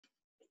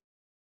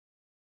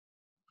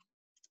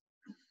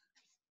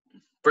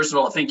First of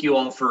all, thank you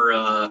all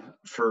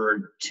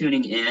for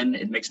tuning in.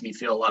 It makes me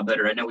feel a lot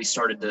better. I know we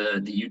started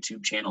the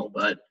YouTube channel,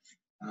 but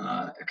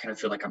I kind of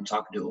feel like I'm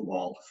talking to a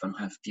wall if I don't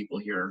have people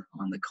here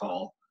on the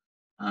call.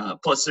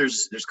 Plus,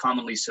 there's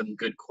commonly some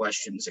good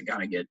questions that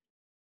kind of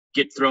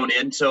get thrown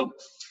in. So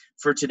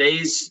for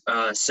today's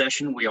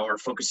session, we are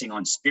focusing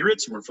on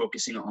spirits, and we're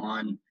focusing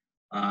on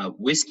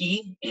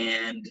whiskey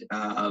and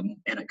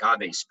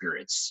agave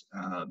spirits,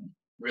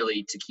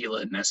 really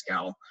tequila and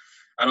mezcal.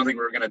 I don't think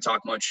we're going to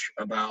talk much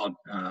about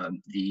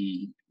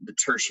the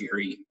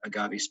tertiary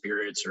agave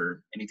spirits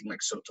or anything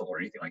like sotol or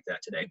anything like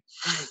that today.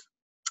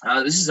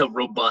 This is a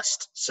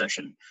robust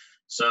session,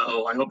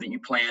 so I hope that you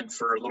planned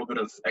for a little bit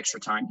of extra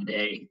time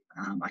today.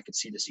 I could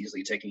see this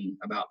easily taking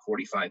about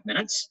 45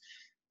 minutes,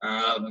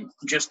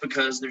 just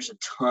because there's a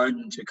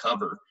ton to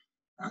cover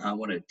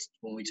when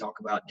we talk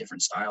about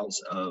different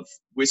styles of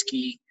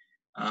whiskey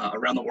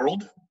around the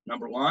world,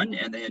 number one,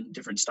 and then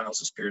different styles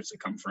of spirits that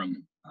come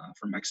from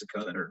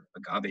Mexico that are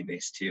agave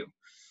based too.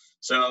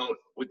 So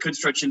we could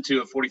stretch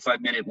into a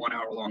 45-minute, 1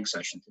 hour long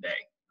session today.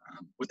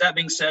 With that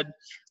being said,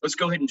 let's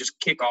go ahead and just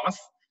kick off.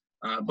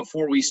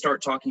 Before we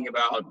start talking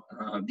about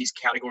these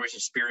categories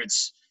of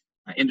spirits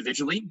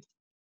individually,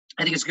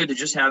 I think it's good to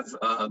just have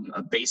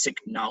a basic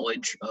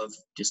knowledge of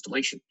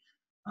distillation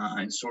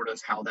and sort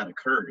of how that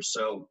occurs.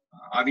 So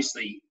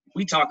obviously,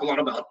 we talk a lot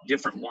about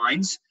different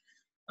wines,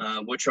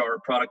 which are a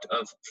product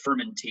of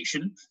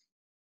fermentation.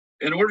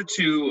 In order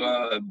to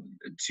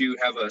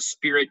have a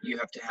spirit, you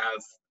have to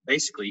have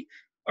basically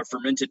a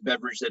fermented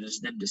beverage that is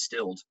then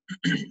distilled.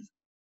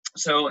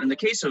 So in the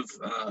case of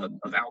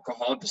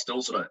alcohol, it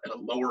distills at a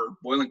lower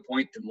boiling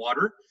point than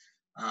water.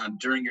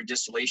 During your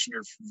distillation,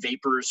 your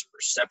vapors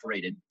are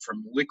separated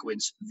from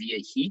liquids via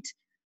heat,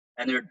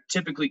 and they're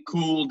typically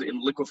cooled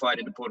and liquefied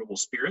into potable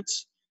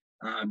spirits,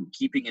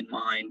 keeping in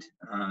mind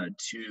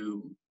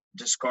to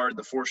discard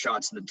the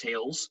foreshots and the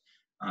tails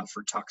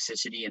for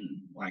toxicity and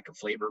lack of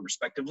flavor,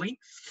 respectively.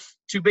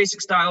 Two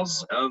basic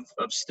styles of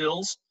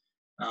stills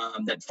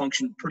that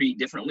function pretty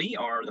differently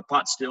are the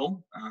pot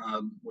still,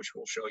 which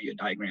we'll show you a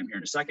diagram here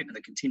in a second, and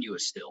the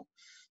continuous still.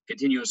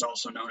 Continuous,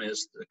 also known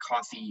as the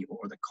coffee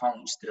or the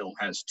column still,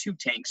 has two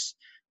tanks.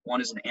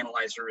 One is an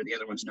analyzer, the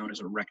other one's known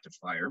as a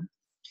rectifier.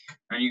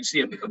 And you can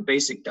see a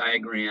basic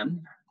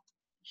diagram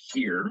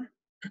here.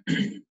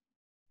 A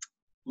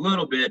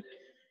little bit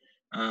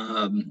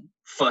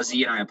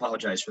fuzzy, and I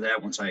apologize for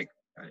that once I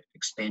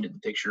expanded the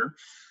picture.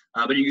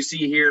 But you can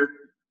see here,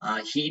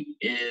 heat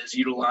is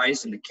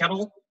utilized in the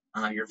kettle.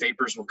 Your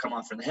vapors will come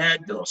off from the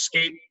head, they'll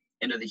escape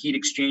into the heat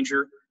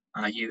exchanger.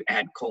 You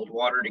add cold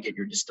water to get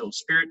your distilled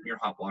spirit, and your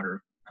hot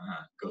water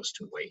goes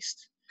to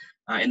waste.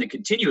 In the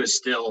continuous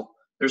still,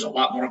 there's a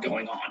lot more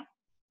going on.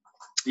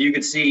 You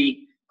can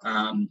see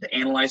the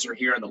analyzer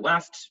here on the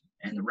left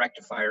and the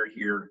rectifier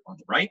here on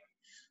the right.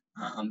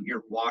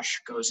 Your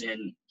wash goes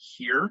in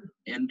here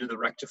into the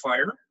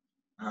rectifier,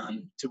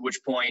 to which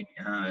point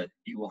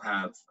you will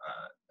have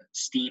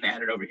steam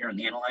added over here in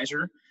the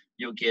analyzer.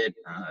 You'll get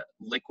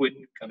liquid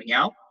coming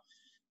out.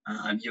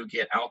 You'll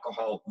get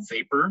alcohol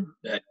vapor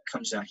that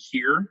comes out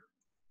here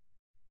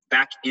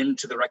back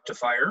into the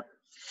rectifier.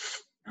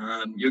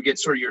 You'll get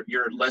sort of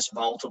your less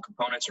volatile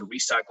components are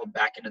recycled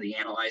back into the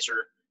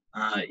analyzer.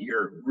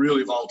 Your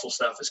really volatile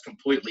stuff is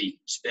completely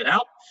spit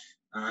out,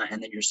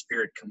 and then your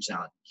spirit comes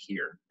out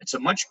here. It's a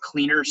much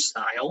cleaner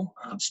style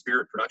of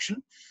spirit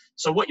production.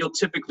 So what you'll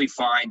typically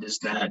find is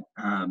that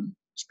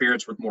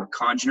spirits with more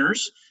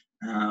congeners,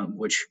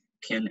 which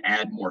can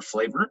add more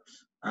flavor,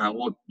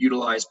 will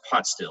utilize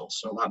pot stills.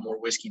 So a lot more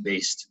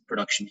whiskey-based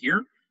production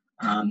here.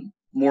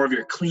 More of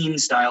your clean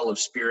style of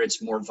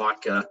spirits, more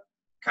vodka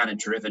kind of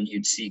driven,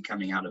 you'd see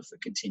coming out of the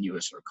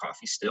continuous or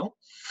coffee still.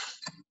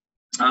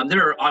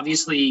 There are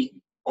obviously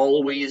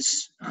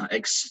always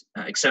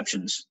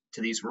exceptions to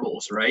these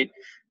rules, right?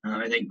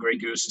 I think Grey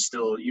Goose is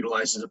still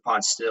utilized as a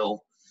pot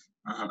still.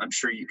 I'm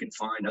sure you can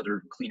find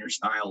other cleaner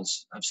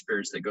styles of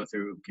spirits that go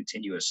through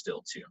continuous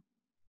still too.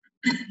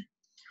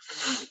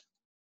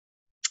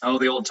 Oh,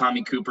 the old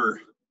Tommy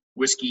Cooper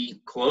whiskey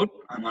quote,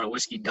 "I'm on a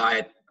whiskey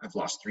diet. I've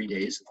lost 3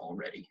 days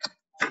already."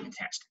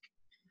 Fantastic.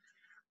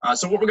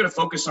 So what we're going to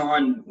focus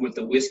on with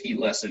the whiskey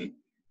lesson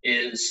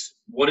is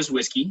what is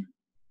whiskey?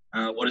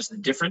 What is the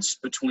difference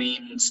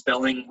between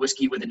spelling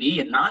whiskey with an E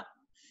and not?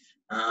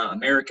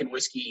 American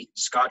whiskey,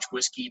 Scotch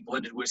whiskey,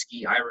 blended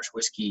whiskey, Irish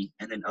whiskey,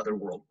 and then other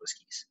world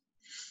whiskeys.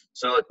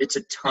 So it's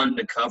a ton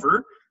to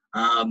cover.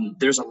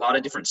 There's a lot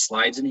of different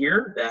slides in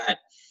here that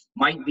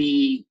might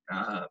be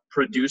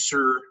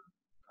producer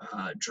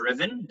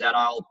driven that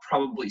I'll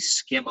probably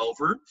skim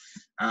over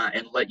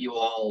and let you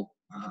all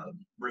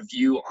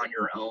review on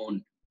your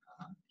own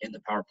in the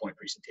PowerPoint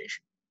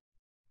presentation.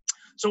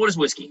 So what is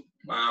whiskey?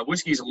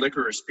 Whiskey is a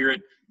liquor or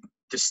spirit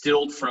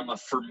distilled from a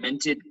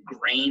fermented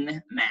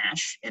grain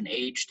mash and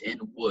aged in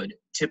wood,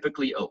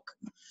 typically oak.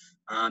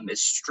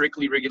 It's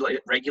strictly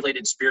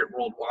regulated spirit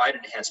worldwide,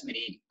 and it has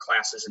many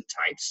classes and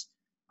types,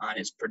 and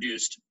it's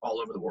produced all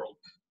over the world.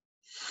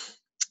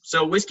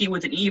 So whiskey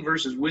with an E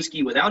versus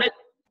whiskey without it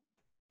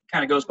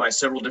kind of goes by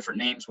several different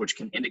names, which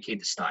can indicate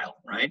the style,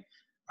 right?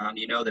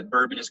 You know that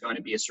bourbon is going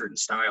to be a certain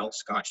style,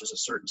 Scotch is a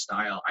certain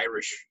style,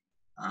 Irish,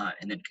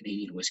 and then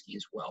Canadian whiskey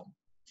as well.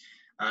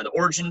 The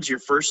origin is your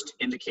first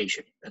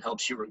indication that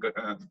helps you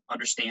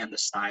understand the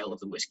style of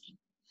the whiskey.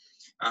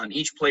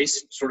 Each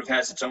place sort of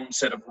has its own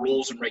set of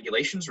rules and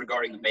regulations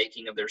regarding the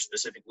making of their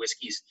specific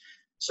whiskeys.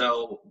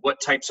 So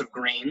what types of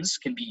grains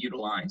can be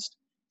utilized,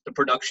 the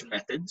production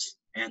methods,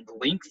 and the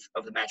length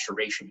of the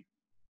maturation.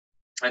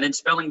 And then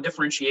spelling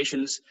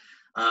differentiations,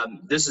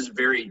 this is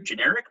very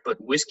generic, but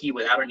whiskey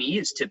without an E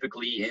is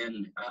typically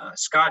in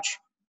Scotch,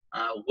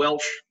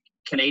 Welsh,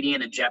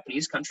 Canadian, and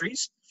Japanese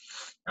countries.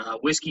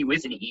 Whiskey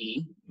with an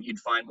E, you'd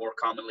find more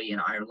commonly in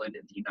Ireland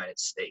and the United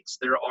States.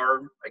 There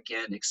are,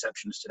 again,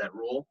 exceptions to that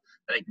rule.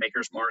 I think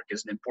Maker's Mark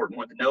is an important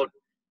one to note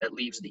that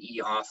leaves the E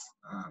off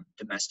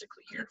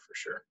domestically here for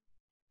sure.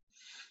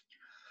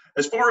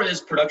 As far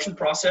as production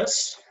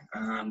process,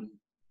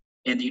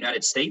 in the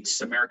United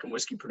States, American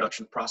whiskey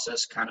production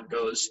process kind of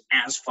goes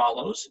as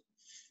follows.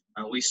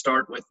 We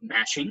start with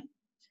mashing.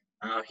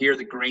 Here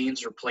the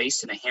grains are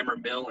placed in a hammer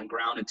mill and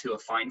ground into a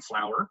fine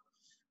flour.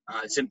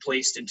 It's then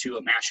placed into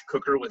a mash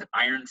cooker with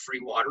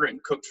iron-free water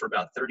and cooked for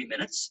about 30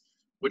 minutes,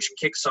 which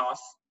kicks off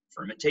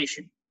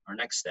fermentation, our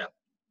next step.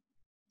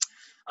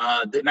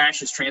 The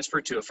mash is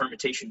transferred to a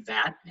fermentation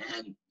vat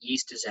and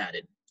yeast is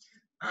added.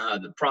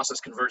 The process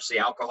converts the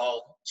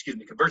alcohol,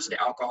 converts it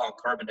to alcohol,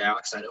 carbon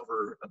dioxide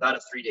over about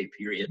a 3-day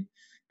period,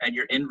 and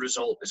your end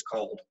result is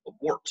called a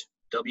wort,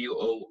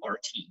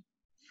 W-O-R-T.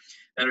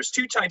 Now there's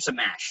two types of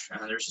mash.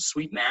 There's a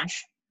sweet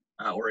mash,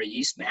 or a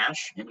yeast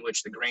mash, in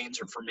which the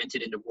grains are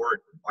fermented into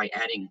wort by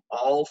adding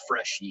all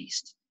fresh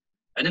yeast.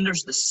 And then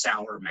there's the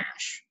sour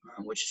mash,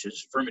 which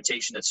is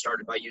fermentation that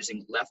started by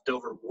using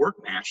leftover wort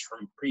mash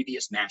from a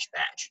previous mash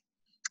batch,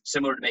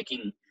 similar to making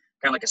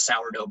kind of like a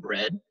sourdough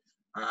bread.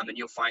 And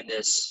you'll find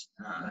this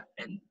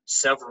in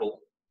several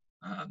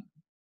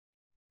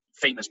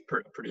famous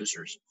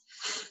producers.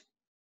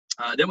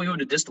 Then we go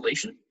to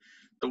distillation.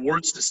 The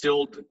wort's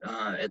distilled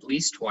at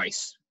least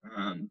twice,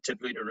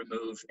 typically to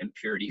remove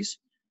impurities.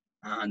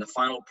 And the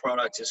final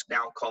product is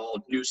now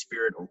called New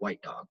Spirit or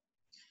White Dog.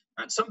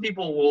 And some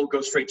people will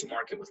go straight to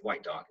market with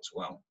White Dog as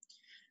well.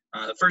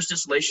 The first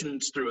distillation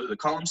is through the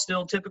column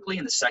still typically,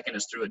 and the second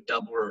is through a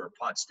doubler or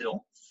pot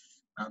still.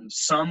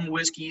 Some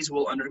whiskeys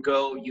will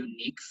undergo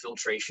unique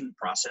filtration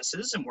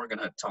processes, and we're going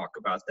to talk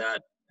about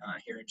that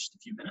here in just a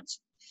few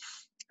minutes.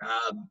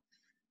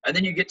 And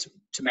then you get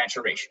to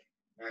maturation.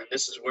 And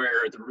this is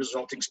where the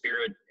resulting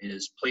spirit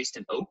is placed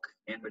in oak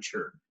and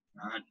matured.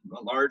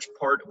 A large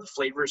part of the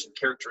flavors and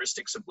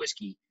characteristics of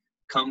whiskey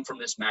come from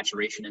this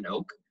maturation in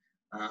oak,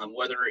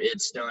 whether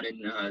it's done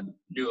in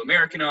New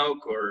American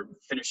oak or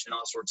finished in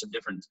all sorts of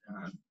different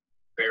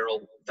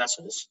barrel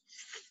vessels.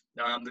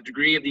 The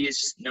degree of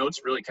these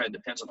notes really kind of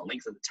depends on the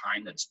length of the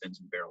time that it spends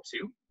in barrel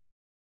too.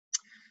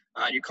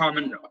 Your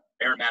common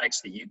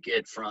aromatics that you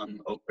get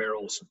from oak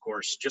barrels, of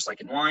course, just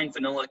like in wine,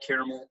 vanilla,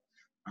 caramel.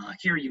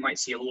 Here you might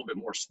see a little bit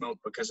more smoke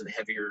because of the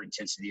heavier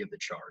intensity of the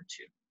char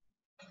too.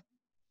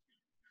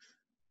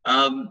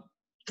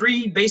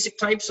 Three basic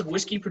types of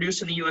whiskey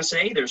produced in the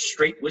USA. There's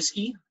straight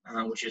whiskey,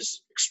 which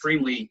is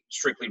extremely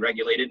strictly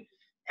regulated.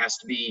 Has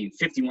to be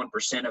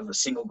 51% of a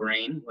single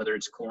grain, whether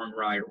it's corn,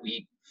 rye, or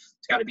wheat.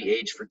 It's got to be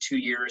aged for 2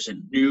 years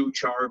in new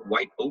charred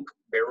white oak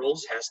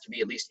barrels. Has to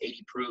be at least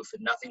 80 proof,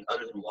 and nothing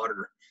other than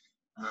water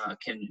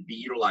can be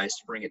utilized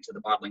to bring it to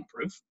the bottling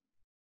proof.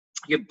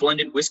 You have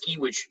blended whiskey,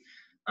 which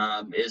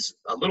is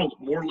a little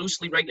more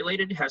loosely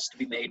regulated. It has to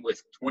be made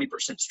with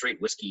 20%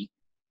 straight whiskey.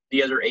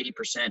 The other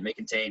 80% may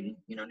contain,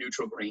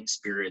 neutral grain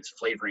spirits,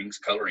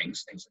 flavorings,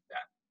 colorings, things like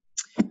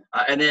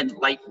that. And then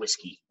light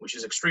whiskey, which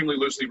is extremely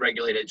loosely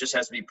regulated. It just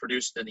has to be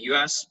produced in the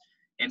U.S.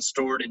 and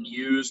stored in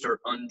used or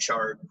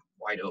uncharred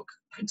white oak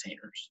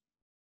containers.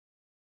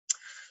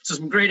 So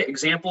some great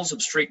examples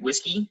of straight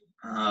whiskey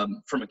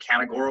from a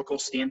categorical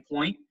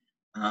standpoint.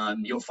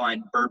 You'll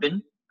find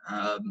bourbon,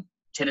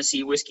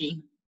 Tennessee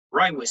whiskey,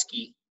 rye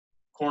whiskey,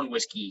 corn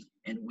whiskey,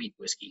 and wheat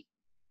whiskey.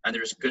 And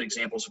there's good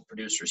examples of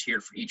producers here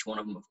for each one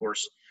of them, of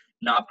course.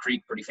 Knob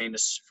Creek, pretty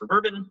famous for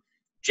bourbon.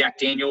 Jack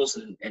Daniels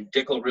and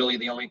Dickel, really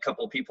the only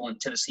couple of people in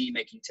Tennessee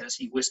making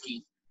Tennessee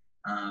whiskey.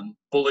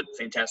 Bullet,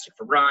 fantastic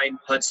for rye.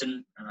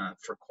 Hudson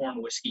for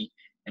corn whiskey.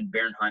 And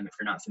Bernheim, if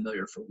you're not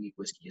familiar, for wheat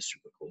whiskey is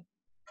super cool.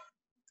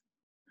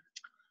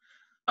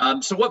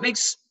 So what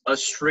makes a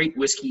straight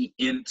whiskey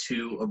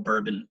into a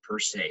bourbon per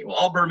se? Well,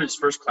 all bourbon is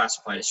first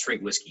classified as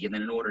straight whiskey, and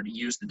then in order to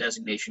use the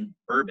designation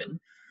bourbon,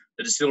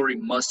 the distillery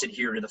must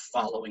adhere to the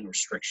following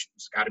restrictions.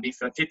 It's got to be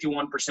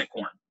 51%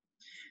 corn.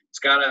 It's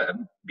got to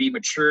be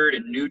matured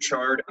in new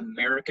charred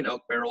American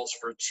oak barrels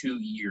for 2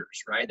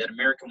 years, right? That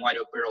American white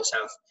oak barrels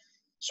have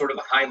sort of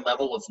a high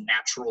level of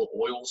natural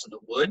oils in the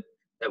wood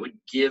that would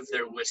give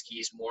their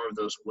whiskeys more of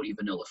those woody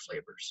vanilla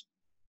flavors.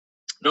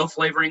 No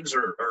flavorings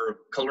or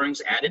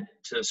colorings added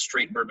to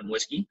straight bourbon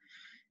whiskey.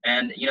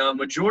 And, a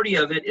majority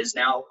of it is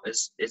now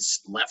is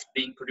left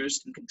being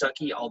produced in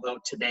Kentucky, although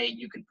today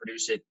you can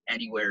produce it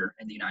anywhere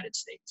in the United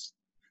States.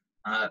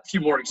 A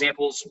few more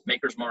examples: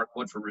 Maker's Mark,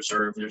 Woodford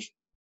Reserve. There's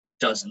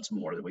dozens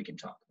more that we can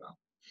talk about.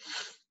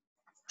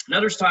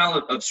 Another style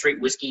of straight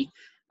whiskey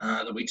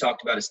that we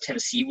talked about is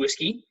Tennessee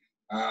whiskey.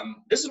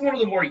 This is one of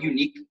the more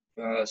unique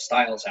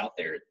styles out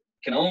there. It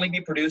can only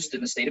be produced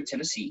in the state of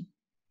Tennessee.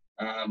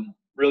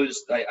 Really,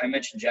 just, I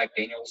mentioned Jack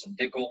Daniels and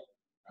Dickel.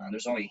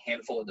 There's only a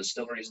handful of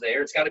distilleries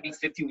there. It's got to be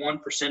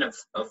 51%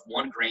 of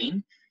one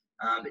grain.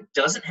 It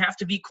doesn't have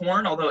to be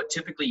corn, although it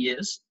typically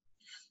is.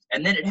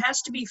 And then it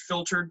has to be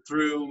filtered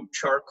through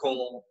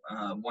charcoal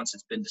once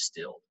it's been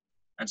distilled.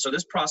 And so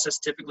this process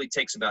typically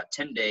takes about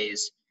 10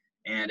 days,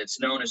 and it's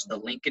known as the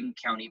Lincoln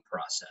County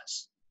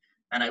process.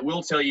 And I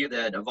will tell you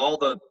that of all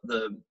the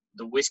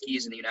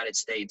whiskeys in the United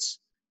States,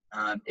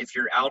 if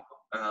you're out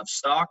of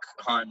stock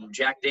on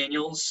Jack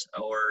Daniels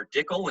or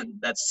Dickel, and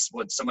that's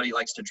what somebody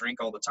likes to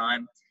drink all the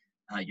time,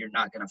 you're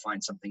not going to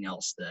find something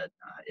else that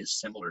is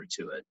similar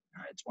to it.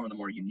 It's one of the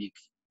more unique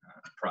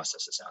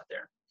processes out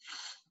there.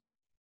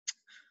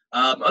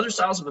 Other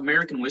styles of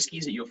American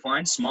whiskeys that you'll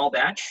find, small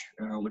batch,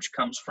 which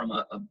comes from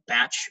a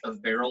batch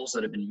of barrels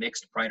that have been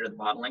mixed prior to the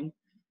bottling.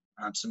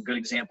 Some good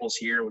examples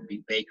here would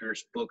be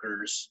Baker's,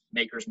 Booker's,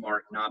 Maker's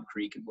Mark, Knob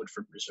Creek, and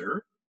Woodford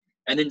Reserve.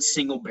 And then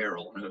single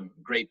barrel. And a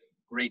great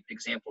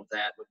example of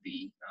that would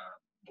be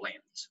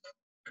Bland's.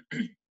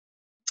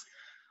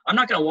 I'm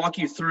not going to walk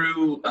you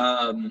through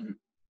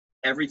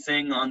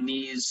everything on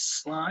these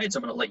slides.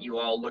 I'm going to let you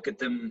all look at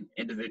them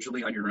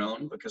individually on your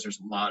own because there's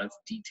a lot of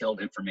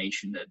detailed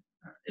information that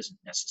isn't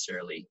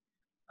necessarily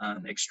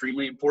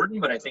extremely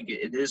important, but I think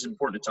it is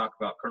important to talk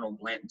about Colonel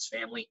Blanton's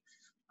family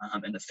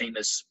and the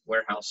famous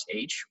Warehouse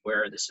H,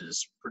 where this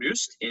is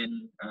produced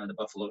in the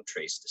Buffalo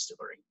Trace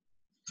Distillery.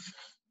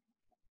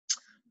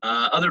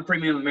 Other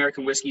premium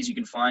American whiskeys you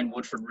can find,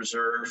 Woodford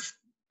Reserve,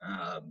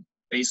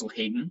 Basil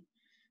Hayden.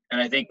 And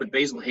I think with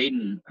Basil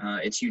Hayden,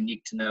 it's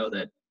unique to know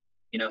that,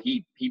 you know,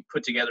 he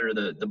put together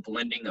the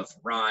blending of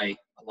rye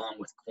along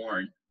with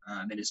corn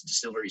in his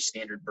distillery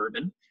standard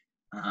bourbon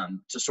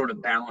to sort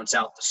of balance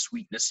out the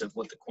sweetness of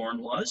what the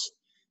corn was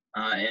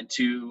and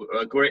to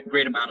a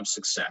great amount of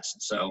success.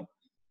 And so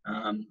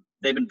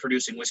they've been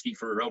producing whiskey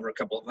for over a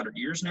couple of hundred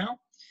years now.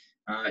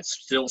 It's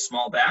still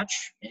small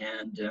batch,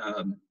 and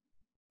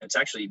it's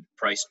actually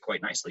priced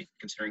quite nicely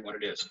considering what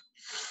it is.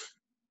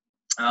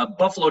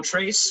 Buffalo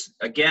Trace,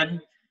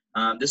 again,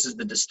 this is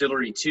the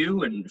distillery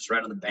too, and it's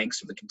right on the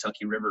banks of the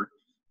Kentucky River.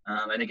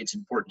 I think it's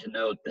important to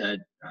note that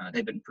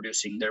they've been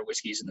producing their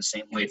whiskeys in the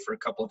same way for a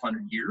couple of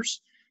hundred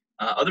years.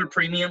 Other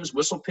premiums,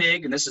 Whistle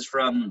Pig, and this is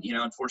from, you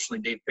know,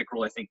 unfortunately Dave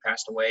Pickerel, I think,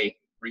 passed away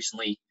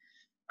recently.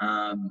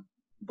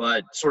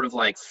 But sort of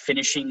like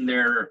finishing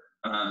their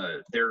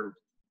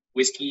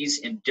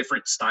whiskeys in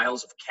different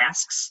styles of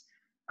casks,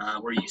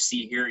 where you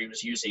see here he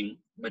was using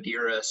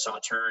Madeira,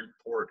 Sauterne,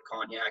 Port,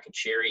 Cognac, and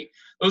Sherry.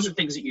 Those are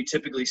things that you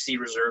typically see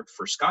reserved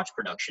for Scotch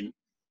production.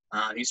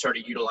 He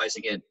started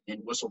utilizing it in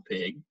Whistle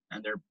Pig,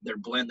 and their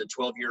blend, the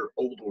 12-year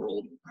Old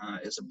World,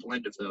 is a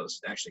blend of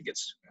those. It actually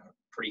gets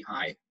pretty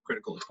high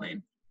critical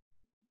acclaim.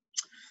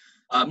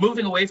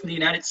 Moving away from the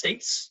United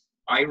States,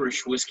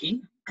 Irish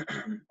whiskey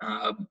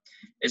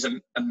is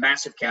a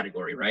massive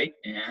category, right?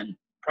 And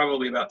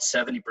probably about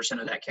 70%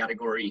 of that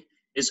category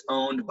is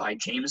owned by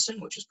Jameson,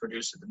 which is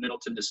produced at the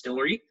Middleton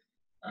Distillery.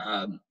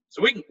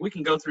 So we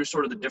can go through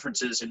sort of the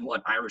differences in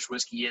what Irish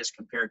whiskey is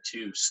compared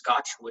to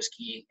Scotch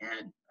whiskey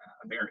and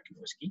American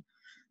whiskey.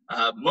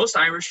 Most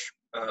Irish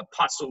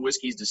pot still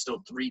whiskey is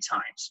distilled 3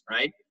 times,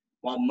 right?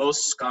 While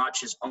most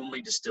Scotch is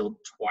only distilled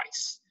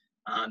twice.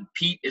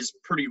 Peat is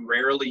pretty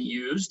rarely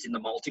used in the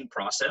malting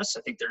process.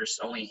 I think there's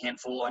only a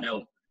handful. I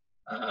know,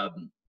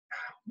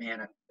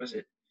 was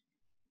it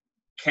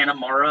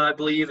Connemara, I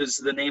believe, is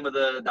the name of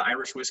the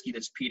Irish whiskey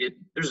that's peated.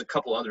 There's a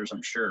couple others,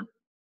 I'm sure.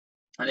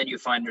 And then you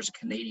find there's a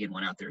Canadian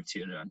one out there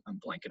too that I'm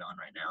blanking on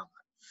right now.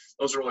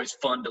 Those are always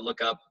fun to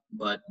look up,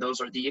 but those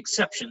are the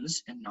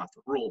exceptions and not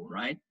the rule,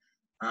 right?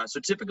 So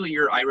typically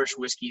your Irish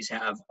whiskeys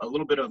have a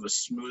little bit of a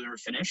smoother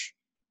finish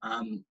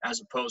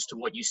as opposed to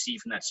what you see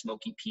from that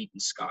smoky peat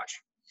and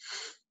Scotch.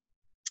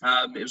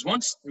 It was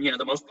once,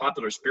 the most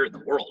popular spirit in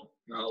the world.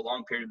 A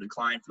long period of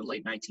decline from the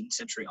late 19th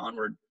century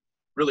onward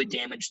really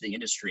damaged the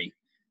industry.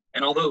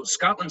 And although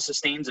Scotland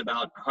sustains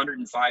about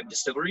 105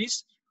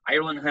 distilleries,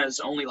 Ireland has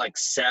only like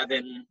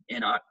 7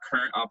 in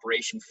current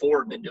operation.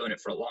 4 have been doing it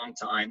for a long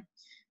time.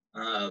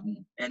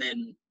 And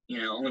then,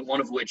 only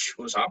one of which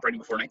was operating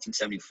before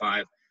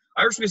 1975.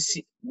 Irish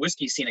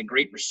whiskey's seen a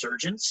great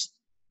resurgence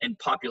in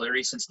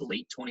popularity since the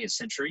late 20th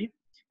century.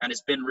 And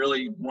it's been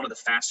really one of the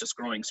fastest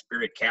growing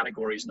spirit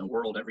categories in the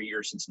world every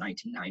year since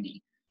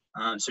 1990.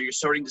 So you're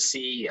starting to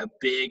see a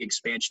big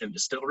expansion of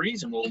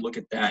distilleries, and we'll look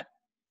at that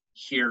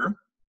here.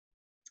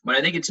 But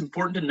I think it's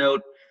important to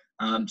note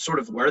sort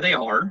of where they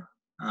are.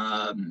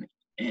 And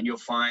you'll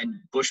find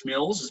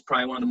Bushmills is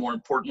probably one of the more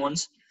important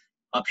ones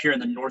up here in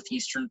the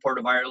northeastern part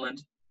of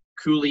Ireland,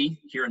 Cooley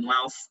here in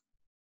Louth,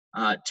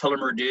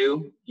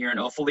 Tullamore here in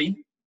Offaly.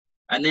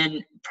 And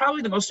then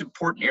probably the most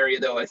important area,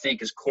 though, I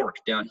think, is Cork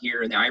down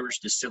here and the Irish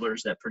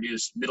distillers that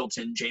produce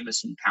Middleton,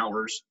 Jameson,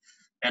 Powers,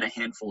 and a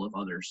handful of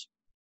others.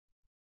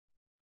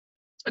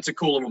 That's a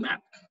cool little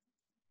map,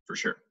 for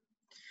sure.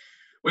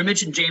 We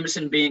mentioned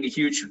Jameson being a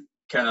huge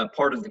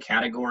part of the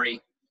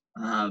category.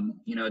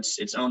 You know,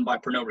 it's owned by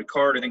Pernod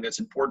Ricard. I think that's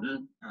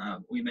important.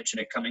 We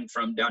mentioned it coming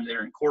from down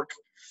there in Cork.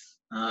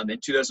 In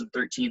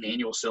 2013, the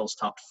annual sales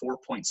topped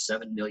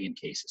 4.7 million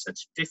cases.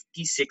 That's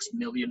 56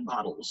 million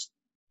bottles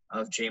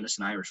of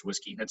Jameson Irish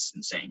whiskey. That's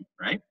insane,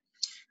 right?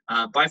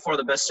 By far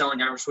the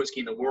best-selling Irish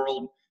whiskey in the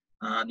world.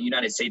 The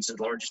United States is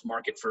the largest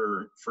market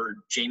for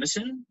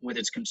Jameson, with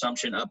its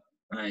consumption up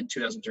in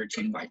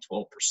 2013 by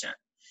 12%.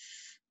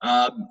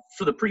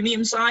 For the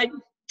premium side,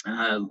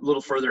 a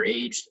little further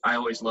aged, I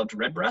always loved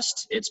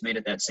Redbreast. It's made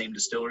at that same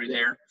distillery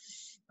there.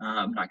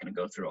 I'm not going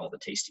to go through all the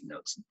tasting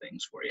notes and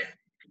things for you. You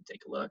can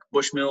take a look.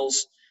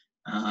 Bushmills,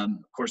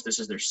 of course, this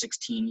is their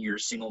 16-year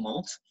single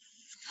malt.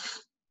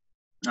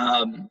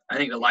 I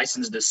think the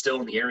license to distill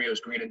in the area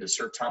was granted to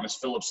Sir Thomas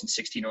Phillips in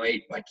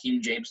 1608 by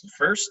King James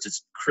I.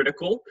 It's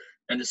critical,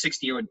 and the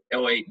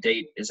 1608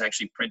 date is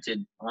actually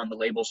printed on the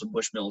labels of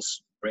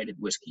Bushmills branded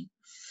whiskey.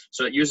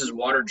 So it uses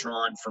water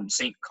drawn from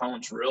St.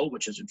 Colum's Rill,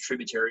 which is a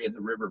tributary of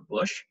the River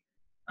Bush,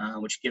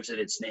 which gives it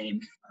its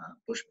name,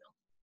 Bushmill.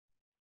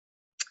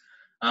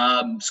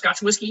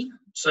 Scotch whiskey.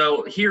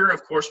 So here,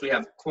 of course, we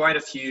have quite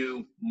a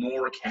few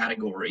more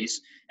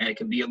categories, and it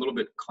can be a little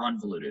bit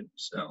convoluted.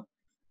 So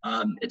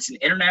it's an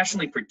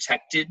internationally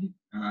protected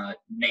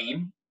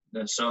name,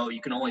 so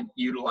you can only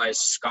utilize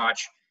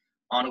Scotch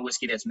on a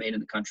whiskey that's made in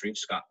the country of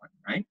Scotland,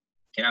 right?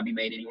 Cannot be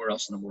made anywhere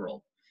else in the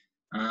world.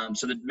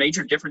 So the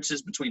major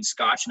differences between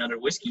Scotch and other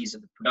whiskeys are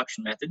the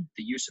production method,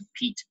 the use of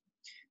peat.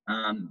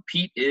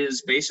 Peat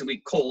is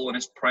basically coal in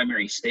its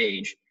primary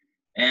stage,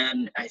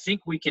 and I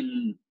think we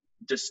can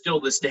distill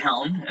this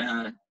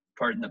down,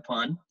 pardon the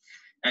pun,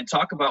 and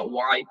talk about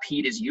why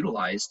peat is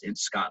utilized in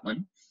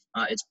Scotland.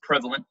 It's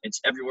prevalent,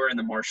 it's everywhere in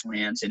the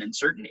marshlands, and in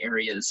certain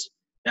areas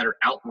that are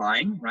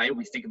outlying, right?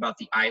 We think about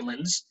the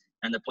islands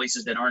and the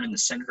places that aren't in the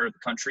center of the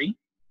country.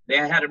 They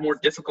had a more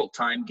difficult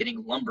time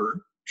getting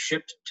lumber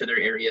shipped to their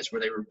areas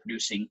where they were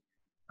producing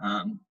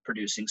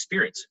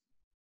spirits.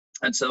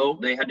 And so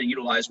they had to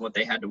utilize what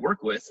they had to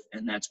work with,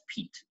 and that's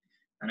peat.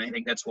 And I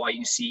think that's why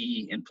you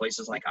see in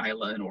places like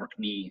Islay and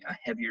Orkney a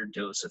heavier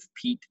dose of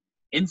peat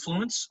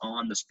influence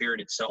on the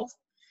spirit itself.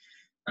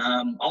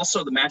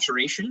 Also the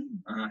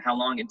maturation, how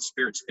long its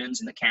spirit spins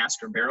in the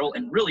cask or barrel,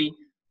 and really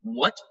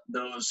what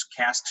those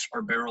casks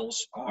or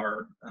barrels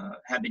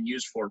have been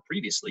used for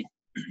previously.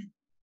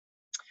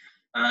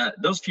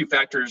 Those few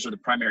factors are the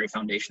primary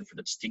foundation for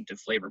the distinctive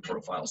flavor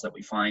profiles that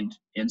we find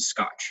in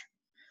Scotch.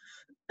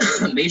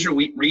 Major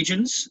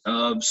regions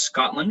of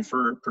Scotland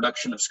for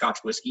production of Scotch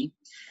whiskey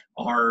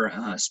are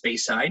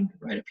Speyside,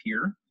 right up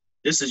here.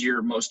 This is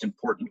your most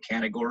important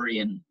category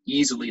and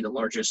easily the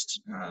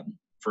largest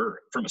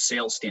from a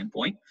sales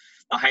standpoint.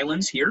 The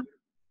Highlands here,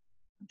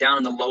 down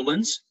in the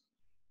lowlands,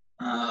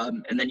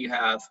 and then you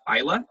have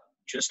Islay,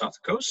 just off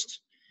the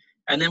coast,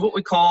 and then what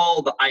we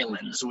call the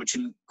Islands, which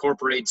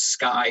incorporates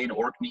Skye and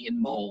Orkney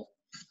and Mull,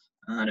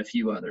 and a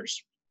few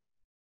others.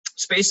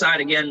 Speyside,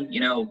 again, you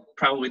know,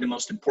 probably the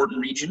most important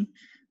region.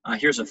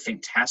 Here's a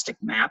fantastic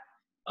map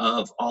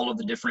of all of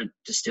the different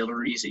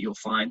distilleries that you'll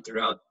find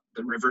throughout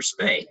the River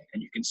Spey,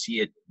 and you can see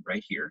it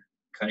right here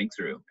cutting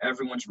through.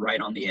 Everyone's right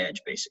on the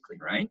edge, basically,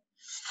 right?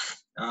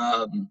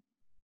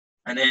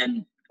 And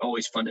then,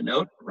 always fun to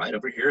note, right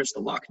over here is the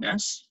Loch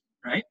Ness,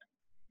 right?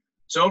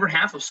 So over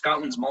half of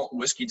Scotland's malt and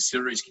whiskey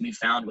distilleries can be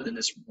found within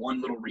this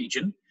one little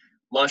region.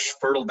 Lush,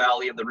 fertile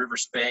valley of the River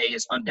Spey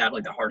is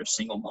undoubtedly the heart of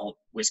single malt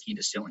whiskey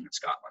distilling in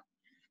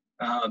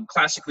Scotland.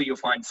 Classically, you'll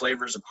find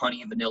flavors of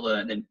honey and vanilla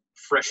and then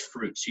fresh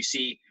fruits. You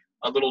see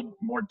a little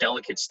more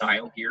delicate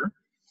style here.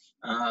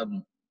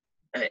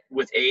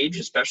 With age,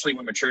 especially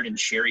when matured in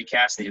sherry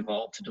casks, they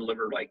evolve to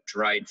deliver like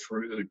dried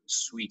fruit,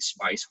 sweet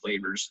spice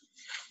flavors.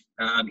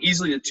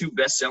 Easily the two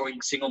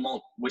best-selling single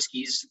malt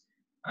whiskeys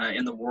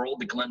in the world,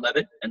 the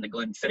Glenlivet and the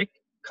Glenfiddich,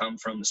 come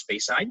from the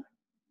Speyside.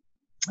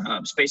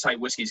 Speyside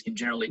whiskeys can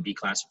generally be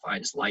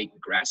classified as light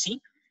and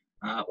grassy,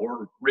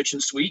 or rich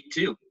and sweet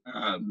too,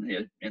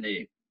 in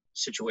the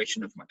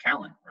situation of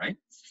Macallan, right?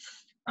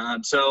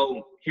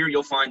 So here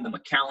you'll find the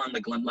Macallan,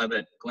 the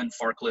Glenlivet,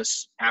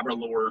 Glenfarclas,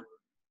 Aberlour,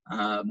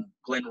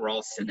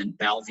 Glenrothes, and then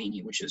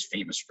Balvenie, which is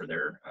famous for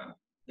their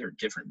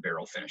different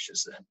barrel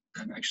finishes that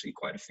I'm actually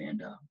quite a fan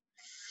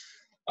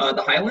of.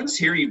 The Highlands,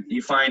 here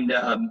you find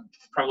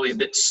probably a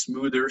bit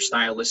smoother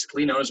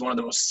stylistically, known as one of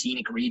the most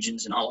scenic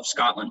regions in all of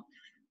Scotland.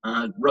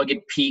 Rugged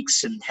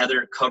peaks and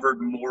heather-covered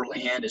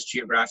moorland is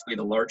geographically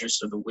the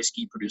largest of the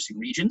whiskey-producing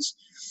regions.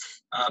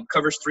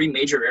 Covers three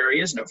major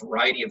areas and a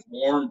variety of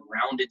warm,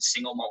 rounded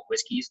single malt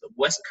whiskeys. The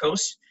West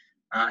Coast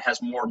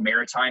has more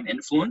maritime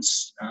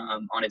influence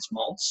on its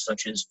malts,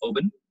 such as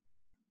Oban.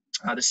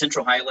 The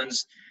Central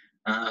Highlands,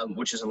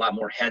 which is a lot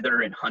more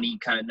heather and honey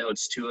kind of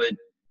notes to it,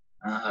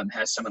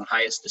 has some of the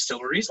highest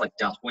distilleries like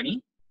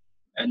Dalwhinnie.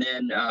 And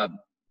then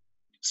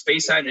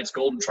Speyside and its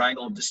Golden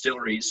Triangle of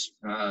distilleries,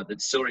 the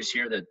distilleries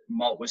here that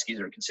malt whiskeys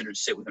are considered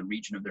sit within a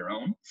region of their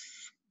own.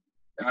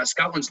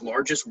 Scotland's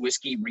largest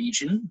whiskey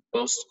region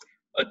boasts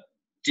a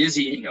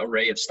dizzying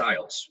array of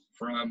styles,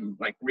 from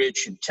like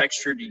rich and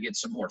textured, you get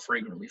some more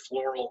fragrantly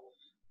floral,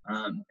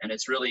 and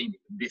it's really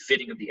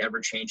befitting of the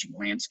ever-changing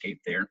landscape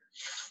there.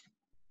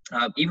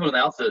 Even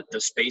without the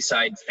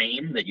Speyside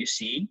fame that you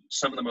see,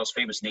 some of the most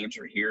famous names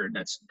are here, and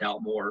that's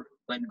Dalmore,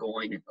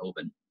 Glengoyne, and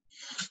Oban.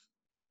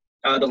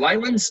 The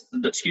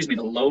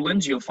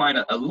lowlands, you'll find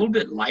a little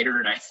bit lighter,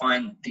 and I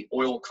find the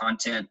oil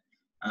content,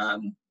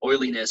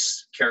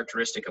 oiliness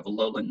characteristic of a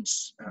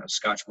lowlands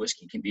Scotch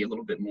whiskey can be a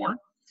little bit more.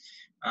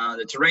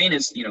 The terrain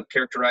is,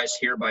 characterized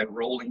here by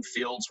rolling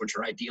fields, which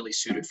are ideally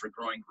suited for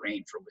growing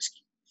grain for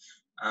whiskey.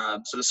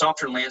 So the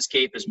softer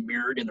landscape is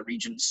mirrored in the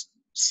region's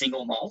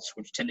single malts,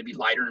 which tend to be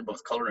lighter in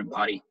both color and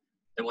body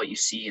than what you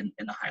see in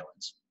the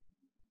Highlands.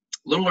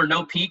 Little or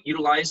no peat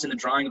utilized in the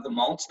drying of the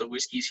malts. The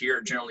whiskeys here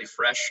are generally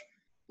fresh,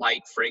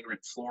 light,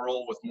 fragrant,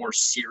 floral with more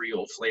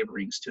cereal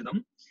flavorings to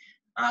them.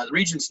 The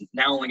region's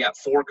now only got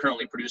 4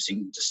 currently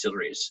producing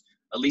distilleries: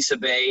 Elisa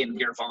Bay in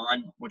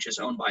Girvan, which is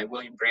owned by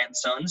William Grant &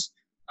 Sons,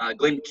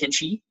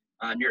 Glenkinchie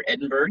near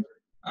Edinburgh,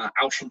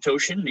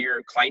 Auchentoshan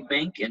near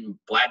Clydebank, and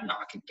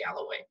Bladnoch in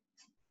Galloway.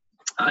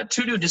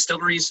 2 new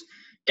distilleries,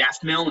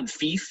 Daftmill and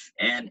Fief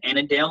and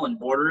Annandale and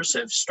Borders,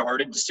 have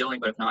started distilling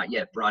but have not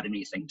yet brought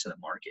anything to the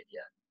market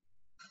yet.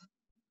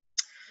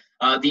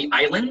 The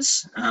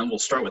islands, we'll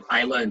start with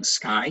Islay and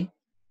Skye.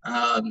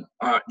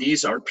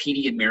 These are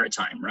peaty and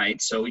maritime, right?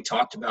 So we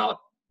talked about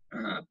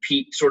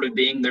peat sort of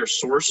being their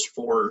source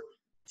for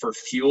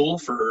fuel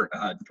for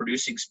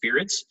producing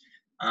spirits.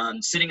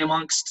 Sitting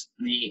amongst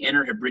the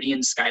Inner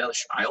Hebridean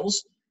Scottish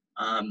Isles,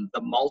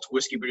 the malt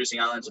whiskey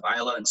producing islands of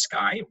Islay and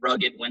Skye,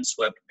 rugged,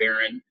 windswept,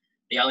 barren.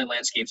 The island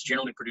landscapes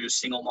generally produce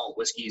single malt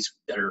whiskeys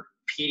that are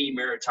peaty,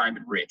 maritime,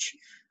 and rich.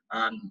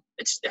 I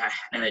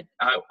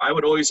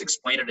would always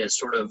explain it as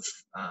sort of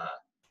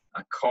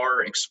a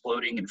car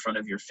exploding in front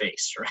of your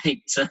face,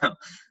 right?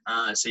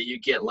 So you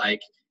get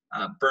like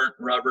burnt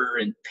rubber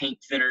and paint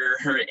thinner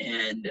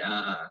and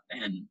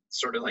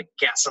sort of like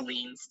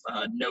gasoline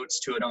notes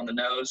to it on the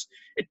nose.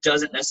 It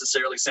doesn't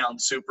necessarily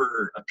sound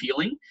super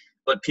appealing,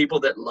 but people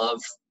that love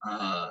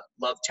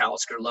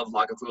Talisker, love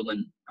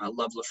Lagavulin,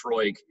 love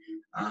Lafroig,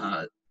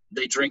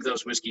 they drink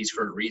those whiskeys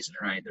for a reason,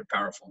 right? They're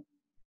powerful.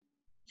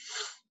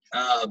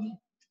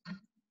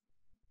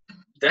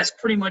 That's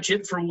pretty much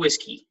it for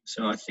whiskey.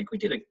 So I think we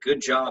did a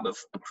good job of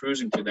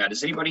cruising through that.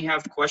 Does anybody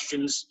have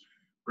questions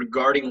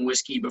regarding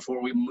whiskey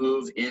before we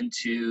move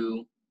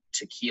into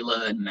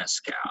tequila and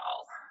mezcal?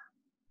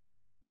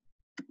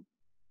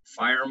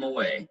 Fire them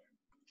away.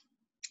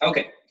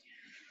 Okay.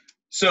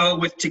 So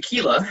with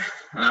tequila,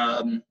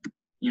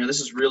 this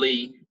is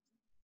really,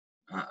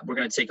 we're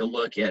going to take a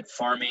look at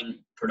farming,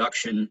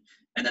 production,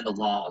 and then the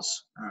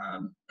laws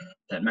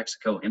that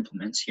Mexico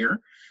implements here.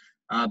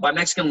 By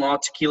Mexican law,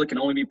 tequila can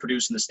only be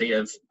produced in the state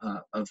of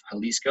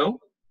Jalisco,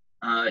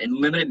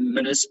 in limited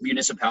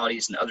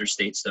municipalities in other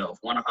states, though: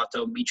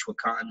 Guanajuato,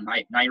 Michoacan,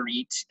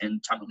 Nayarit,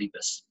 and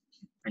Tamaulipas.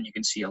 And you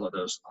can see all of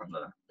those on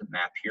the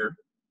map here.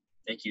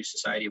 Thank you,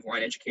 Society of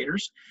Wine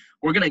Educators.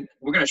 We're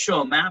gonna show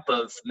a map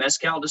of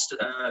mezcal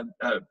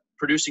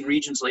producing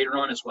regions later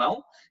on as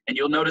well, and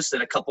you'll notice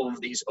that a couple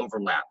of these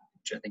overlap,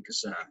 which I think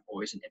is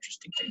always an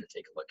interesting thing to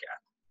take a look at.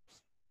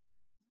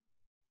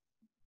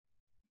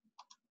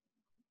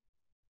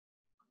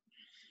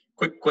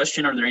 Quick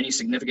question: are there any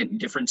significant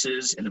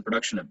differences in the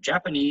production of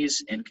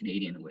Japanese and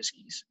Canadian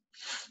whiskeys?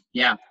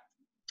 Yeah,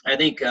 I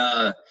think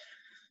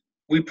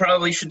we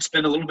probably should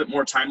spend a little bit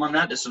more time on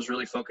that. This was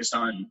really focused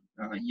on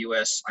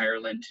US,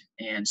 Ireland,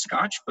 and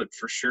Scotch, but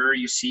for sure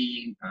you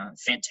see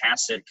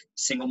fantastic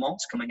single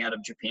malts coming out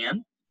of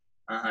Japan.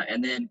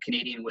 And then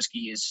Canadian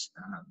whiskeys,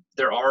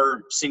 there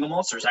are single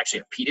malts. There's actually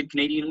a peated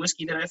Canadian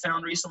whiskey that I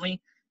found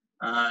recently.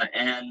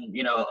 And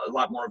a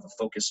lot more of a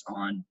focus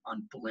on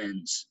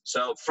blends.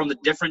 So from the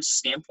difference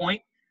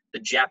standpoint, the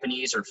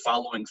Japanese are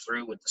following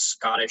through with the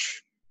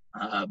Scottish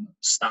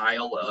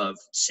style of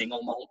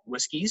single malt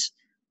whiskeys,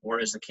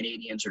 whereas the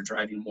Canadians are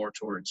driving more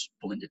towards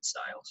blended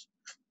styles.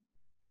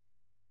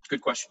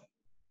 Good question.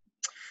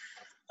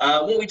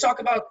 When we talk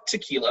about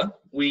tequila,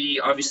 we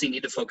obviously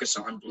need to focus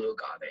on blue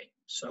agave.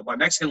 So by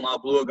Mexican law,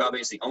 blue agave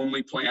is the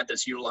only plant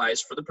that's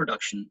utilized for the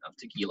production of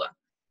tequila.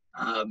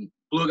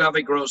 Blue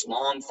agave grows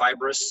long,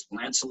 fibrous,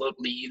 lanceolate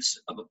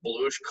leaves of a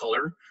bluish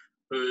color,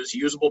 whose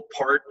usable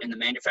part in the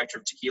manufacture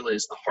of tequila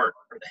is the heart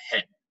or the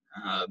head,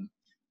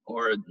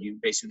 or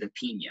basically the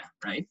piña,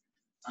 right?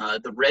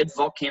 The red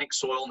volcanic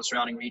soil in the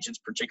surrounding region is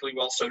particularly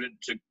well suited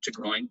to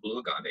growing blue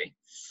agave.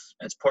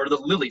 It's part of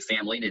the lily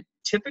family, and it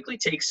typically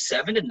takes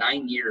 7 to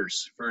 9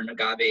 years for an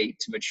agave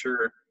to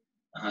mature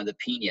the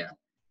piña.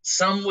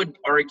 Some would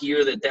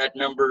argue that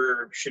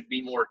number should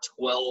be more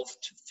 12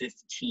 to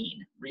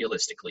 15,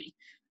 realistically.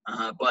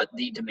 But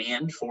the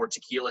demand for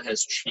tequila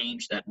has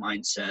changed that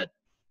mindset.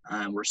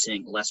 We're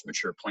seeing less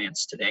mature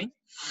plants today.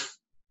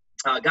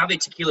 Agave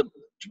tequila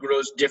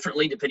grows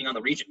differently depending on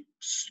the region,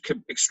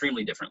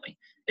 extremely differently.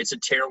 It's a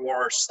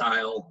terroir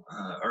style,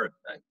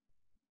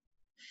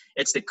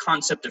 it's the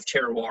concept of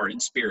terroir in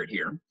spirit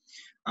here.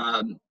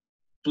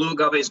 Blue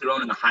agave is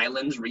grown in the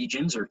highlands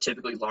regions, are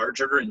typically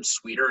larger and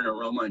sweeter in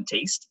aroma and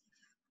taste.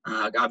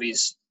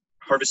 Agaves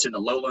harvested in the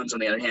lowlands, on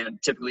the other hand,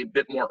 typically a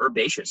bit more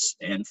herbaceous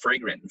and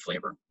fragrant in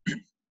flavor.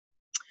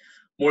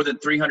 More than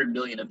 300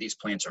 million of these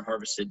plants are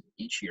harvested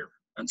each year.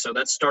 And so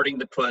that's starting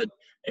to put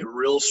a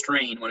real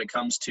strain when it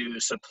comes to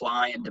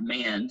supply and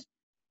demand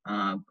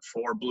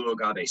for blue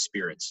agave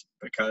spirits,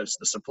 because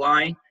the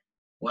supply,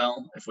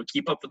 well, if we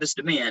keep up with this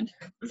demand,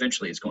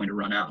 eventually it's going to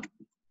run out.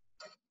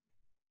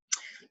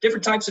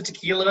 Different types of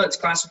tequila, it's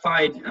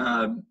classified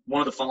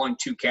one of the following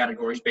two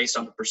categories based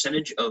on the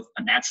percentage of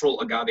a natural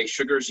agave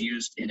sugars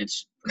used in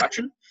its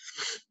production.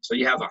 So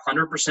you have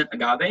 100%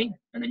 agave,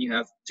 and then you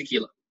have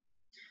tequila.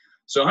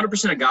 So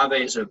 100%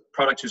 agave is a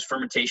product whose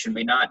fermentation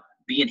may not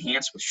be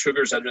enhanced with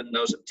sugars other than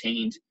those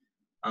obtained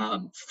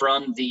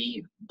from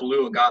the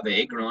blue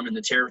agave grown in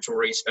the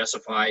territory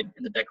specified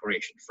in the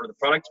declaration. For the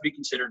product to be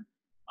considered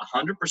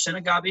 100%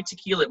 agave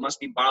tequila, it must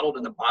be bottled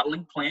in the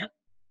bottling plant,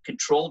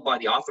 controlled by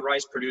the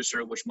authorized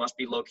producer, which must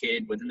be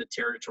located within the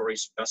territory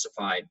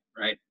specified,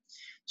 right?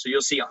 So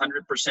you'll see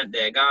 100%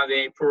 de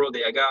agave, puro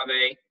de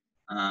agave,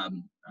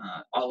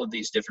 all of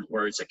these different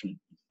words that can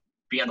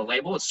be on the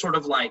label. It's sort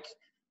of like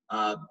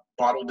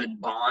bottled in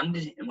bond,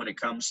 and when it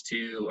comes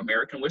to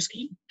American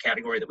whiskey,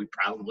 category that we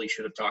probably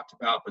should have talked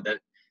about, but that's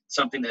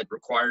something that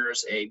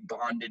requires a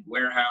bonded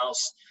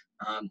warehouse,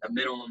 a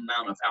minimum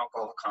amount of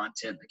alcohol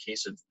content in the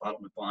case of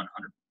bottled in bond,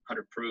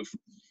 100 proof,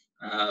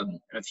 and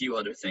a few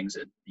other things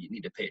that you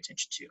need to pay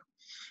attention to.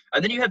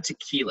 And then you have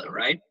tequila,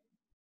 right?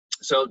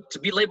 So to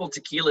be labeled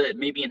tequila, it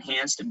may be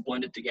enhanced and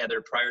blended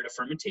together prior to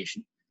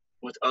fermentation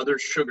with other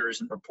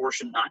sugars in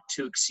proportion not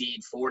to exceed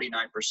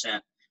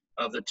 49%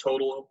 of the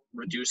total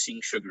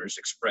reducing sugars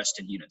expressed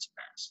in units of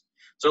mass.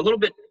 So a little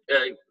bit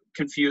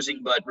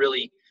confusing, but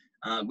really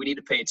we need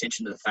to pay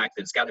attention to the fact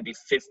that it's got to be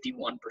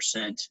 51%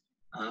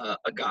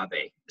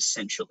 agave,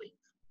 essentially.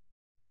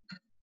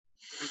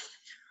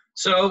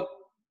 So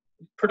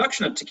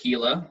production of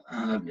tequila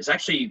is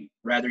actually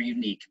rather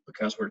unique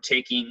because we're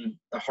taking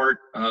the heart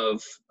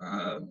of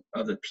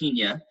the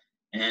piña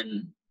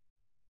and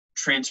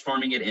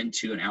transforming it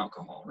into an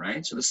alcohol,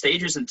 right? So the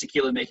stages in the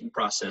tequila making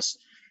process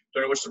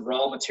during which the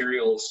raw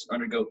materials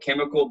undergo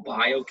chemical,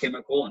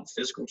 biochemical, and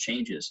physical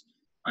changes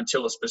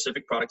until a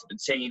specific product is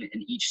obtained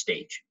in each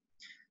stage.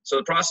 So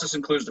the process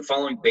includes the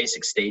following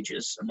basic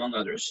stages, among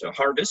others. So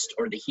harvest,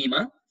 or the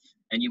hima,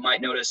 and you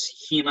might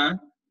notice hima,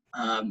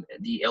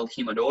 the el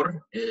jimador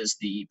is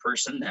the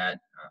person that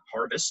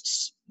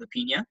harvests the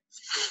piña.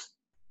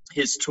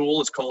 His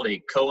tool is called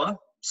a coa,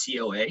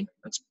 C-O-A.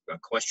 That's a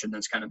question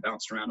that's kind of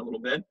bounced around a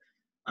little bit.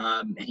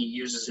 And he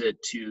uses it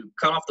to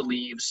cut off the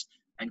leaves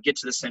and get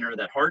to the center of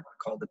that heart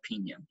called the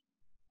piña.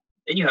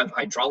 Then you have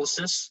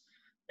hydrolysis,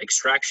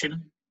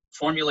 extraction,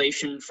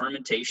 formulation,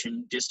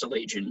 fermentation,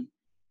 distillation,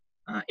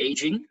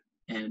 aging,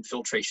 and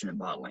filtration and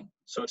bottling.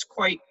 So it's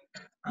quite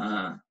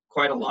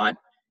a lot.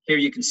 Here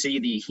you can see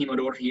the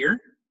jimador here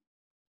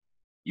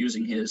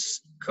using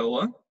his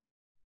coa,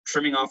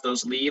 trimming off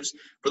those leaves.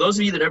 For those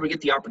of you that ever get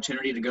the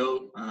opportunity to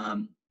go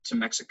to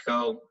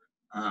Mexico,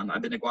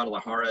 I've been to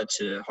Guadalajara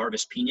to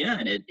harvest piña,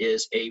 and it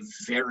is a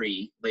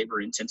very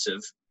labor-intensive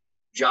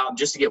job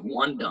just to get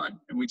one done.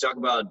 And we talk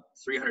about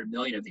 300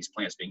 million of these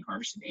plants being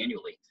harvested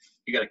annually.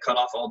 You got to cut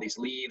off all these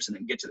leaves and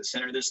then get to the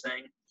center of this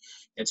thing.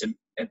 It's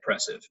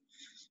impressive.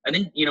 And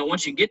then, you know,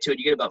 once you get to it,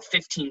 you get about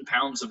 15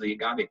 pounds of the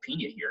agave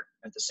piña here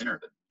at the center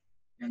of it.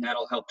 And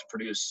that'll help to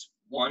produce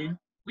 1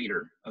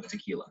 liter of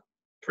tequila.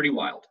 Pretty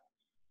wild.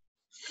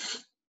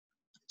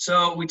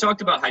 So we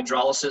talked about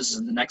hydrolysis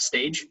in the next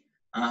stage.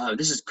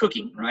 This is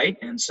cooking, right?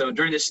 And so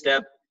during this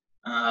step,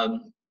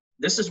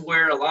 this is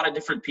where a lot of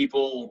different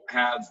people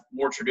have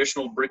more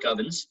traditional brick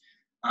ovens.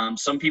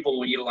 Some people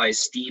will utilize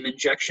steam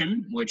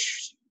injection,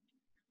 which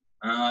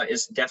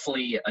is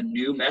definitely a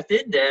new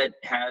method that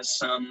has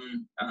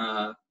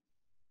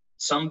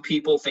some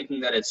people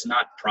thinking that it's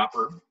not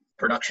proper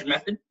production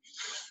method.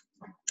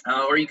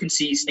 Or you can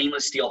see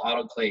stainless steel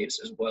autoclaves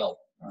as well.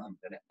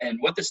 And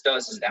what this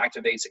does is it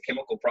activates a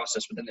chemical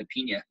process within the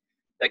piña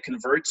that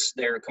converts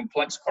their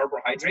complex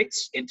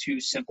carbohydrates into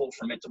simple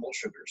fermentable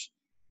sugars.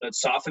 So it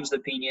softens the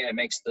piña and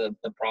makes the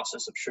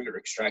process of sugar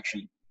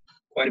extraction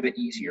quite a bit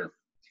easier.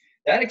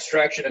 That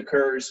extraction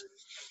occurs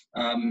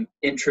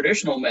in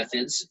traditional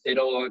methods.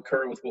 It'll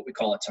occur with what we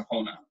call a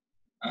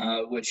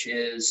tahona, which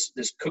is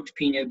this cooked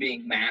piña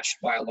being mashed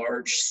by a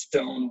large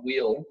stone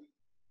wheel.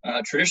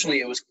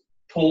 Traditionally, it was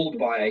pulled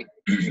by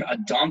a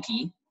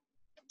donkey.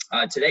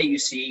 Today, you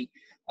see,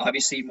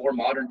 obviously, more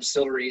modern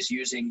distilleries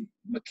using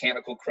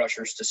mechanical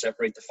crushers to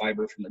separate the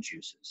fiber from the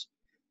juices.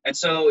 And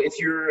so if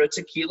you're a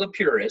tequila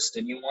purist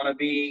and you want to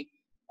be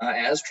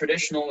as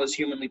traditional as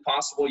humanly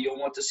possible, you'll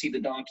want to see the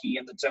donkey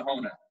and the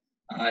tahona.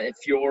 If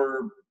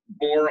you're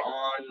more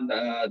on,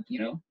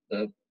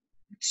 the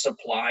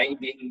supply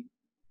being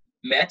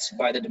met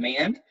by the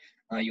demand,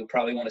 you'll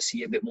probably want to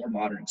see a bit more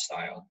modern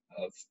style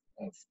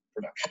of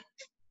production.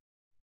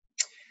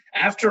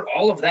 After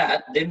all of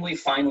that, then we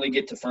finally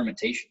get to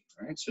fermentation,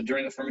 right? So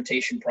during the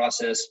fermentation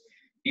process,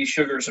 these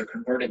sugars are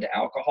converted to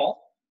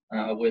alcohol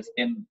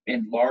in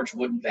large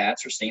wooden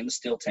vats or stainless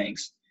steel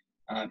tanks.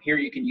 Here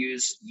you can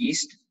use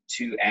yeast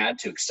to add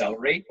to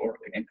accelerate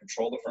and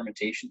control the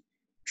fermentation.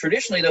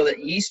 Traditionally, though,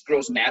 that yeast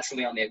grows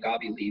naturally on the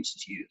agave leaves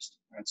it's used.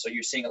 Right? So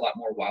you're seeing a lot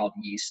more wild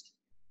yeast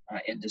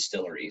in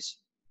distilleries.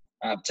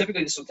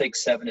 Typically, this will take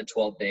 7 to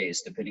 12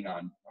 days, depending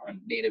on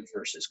native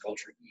versus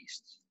cultured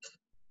yeasts.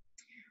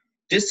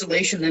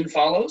 Distillation then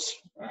follows.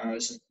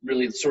 This is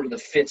really sort of the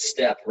 5th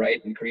step,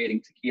 right, in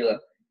creating tequila.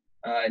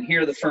 And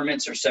here the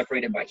ferments are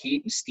separated by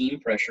heat and steam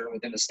pressure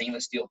within the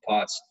stainless steel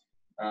pots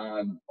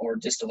or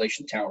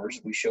distillation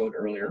towers we showed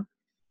earlier.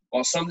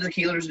 While some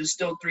tequilas are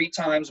distilled 3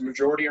 times, the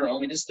majority are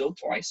only distilled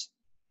twice.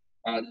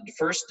 The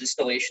first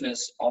distillation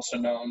is also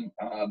known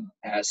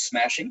as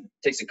smashing.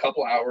 It takes a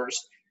couple hours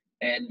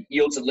and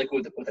yields a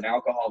liquid with an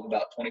alcohol of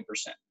about 20%.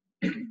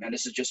 And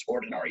this is just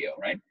ordinario,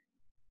 right?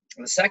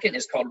 And the second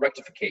is called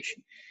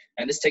rectification.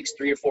 And this takes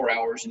 3 or 4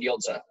 hours and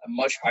yields a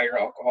much higher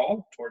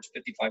alcohol towards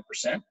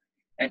 55%.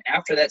 And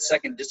after that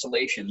second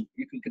distillation,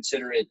 you can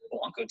consider it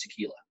Blanco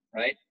tequila,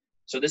 right?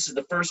 So this is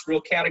the first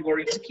real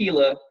category of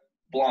tequila,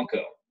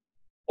 Blanco.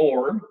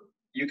 Or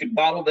you can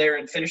bottle there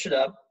and finish it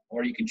up,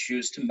 or you can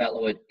choose to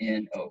mellow it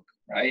in oak,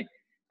 right?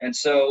 And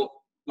so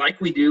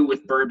like we do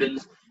with bourbon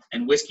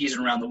and whiskeys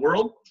around the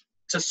world,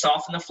 to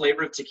soften the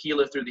flavor of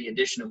tequila through the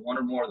addition of 1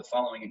 or more of the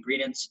following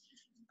ingredients,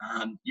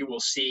 you will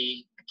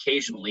see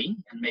occasionally,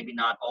 and maybe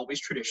not always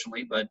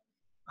traditionally, but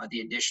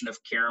the addition of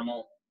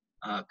caramel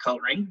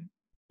coloring,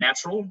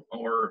 natural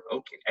or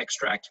oak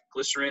extract,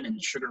 glycerin,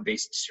 and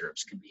sugar-based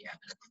syrups can be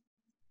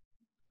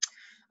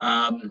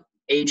added.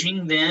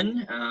 Aging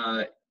then,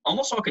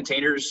 almost all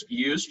containers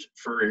used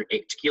for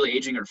tequila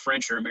aging are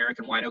French or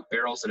American white oak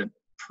barrels that have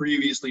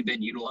previously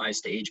been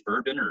utilized to age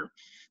bourbon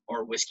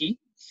or whiskey.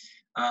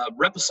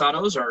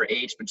 Reposados are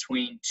aged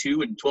between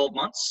 2 and 12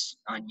 months.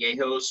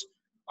 Añejos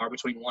are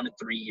between 1 and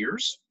 3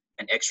 years,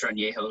 and extra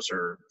añejos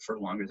are for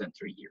longer than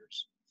 3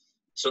 years.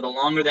 So the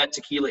longer that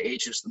tequila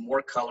ages, the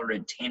more color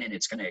and tannin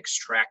it's going to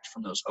extract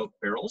from those oak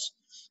barrels.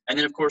 And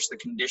then, of course, the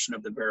condition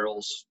of the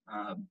barrels,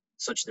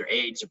 such their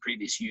age, their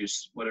previous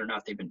use, whether or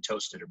not they've been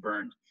toasted or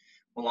burned,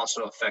 will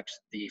also affect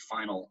the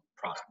final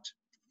product.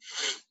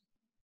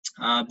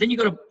 Then you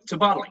go to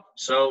bottling.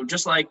 So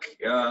just like,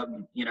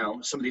 some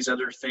of these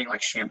other things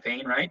like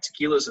champagne, right?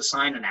 Tequila is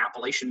assigned an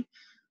appellation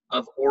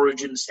of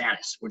origin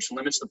status, which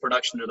limits the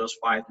production to those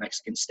 5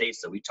 Mexican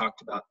states that we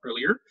talked about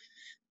earlier.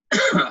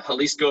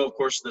 Jalisco, of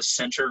course, the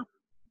center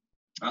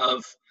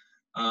of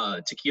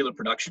tequila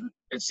production.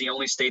 It's the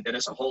only state that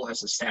as a whole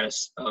has the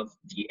status of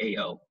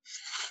DAO.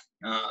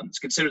 It's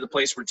considered the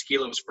place where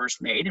tequila was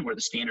first made and where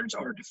the standards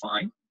are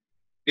defined.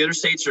 The other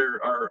states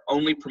are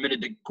only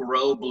permitted to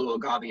grow blue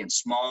agave in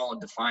small and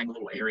defined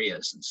little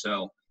areas. And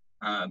so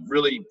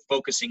really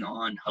focusing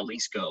on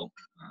Jalisco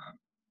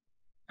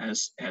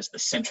as the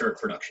center of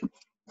production.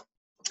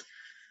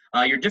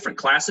 Your different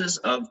classes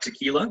of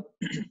tequila,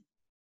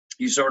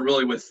 you start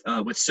really with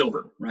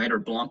silver, right, or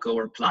Blanco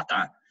or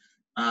Plata.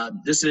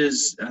 This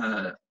is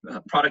a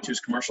product whose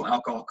commercial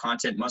alcohol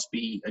content must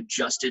be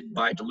adjusted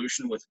by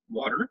dilution with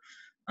water.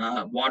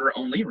 Water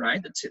only,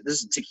 right?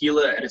 This is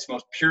tequila at its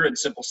most pure and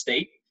simple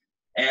state.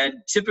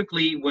 And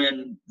typically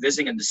when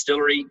visiting a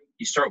distillery,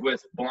 you start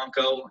with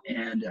Blanco,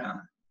 and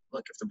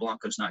look, if the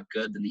Blanco's not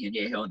good, then the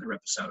Añejo and the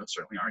Reposado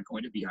certainly aren't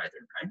going to be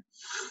either, right?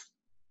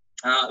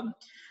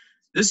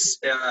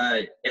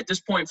 At this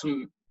point,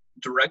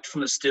 direct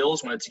from the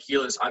stills, when a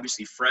tequila is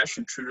obviously fresh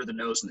and true to the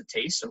nose and the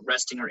taste, so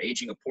resting or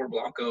aging a poor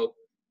Blanco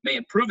may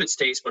improve its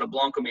taste, but a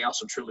Blanco may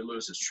also truly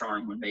lose its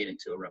charm when made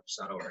into a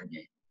Reposado or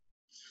Añejo.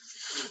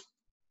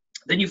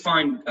 Then you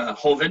find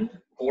Joven,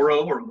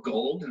 Oro, or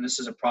Gold, and this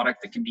is a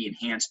product that can be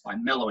enhanced by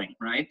mellowing,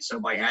 right? So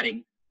by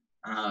adding,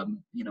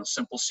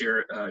 simple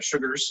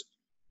sugars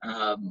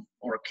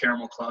or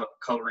caramel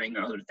coloring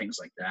or other things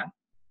like that.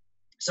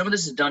 Some of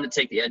this is done to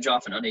take the edge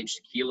off an unaged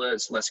tequila.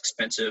 It's less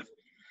expensive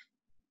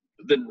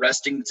than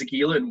resting the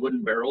tequila in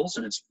wooden barrels,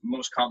 and it's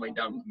most commonly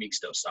done with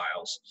mixto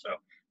styles. So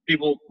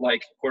people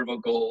like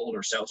Cuervo Gold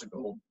or Salsa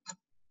Gold.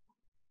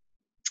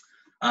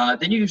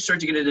 Then you start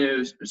to get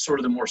into sort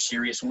of the more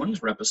serious ones,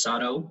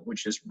 Reposado,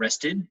 which is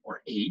rested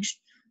or aged.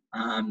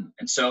 And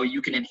so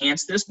you can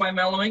enhance this by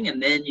mellowing,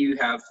 and then you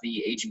have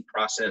the aging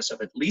process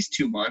of at least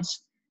 2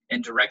 months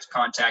in direct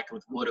contact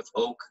with wood of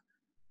oak,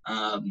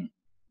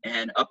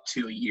 and up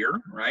to a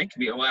year, right? Could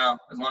be, well,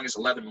 as long as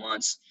 11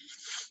 months.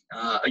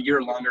 A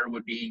year longer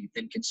would be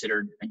then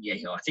considered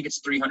añejo. I think it's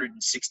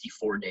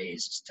 364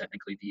 days is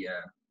technically the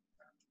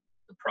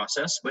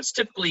process, but it's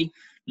typically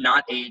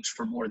not aged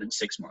for more than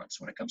 6 months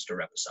when it comes to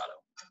Reposado.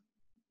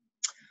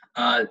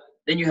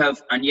 Then you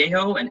have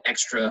añejo and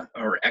extra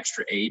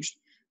aged.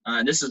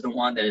 This is the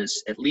one that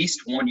is at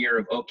least 1 year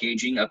of oak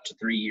aging up to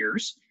 3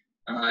 years.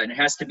 And it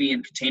has to be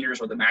in containers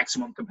with a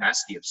maximum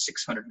capacity of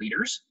 600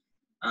 liters.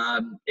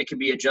 It can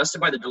be adjusted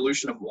by the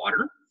dilution of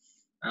water.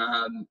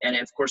 And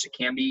of course it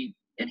can be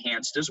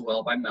enhanced as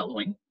well by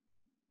mellowing.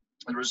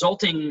 The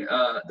result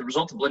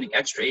of blending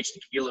extra aged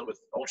tequila with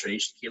ultra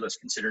aged tequila is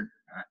considered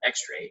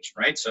extra aged,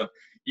 right? So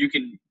you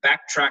can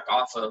backtrack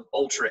off of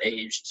ultra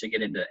aged to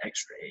get into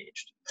extra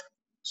aged,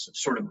 so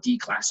sort of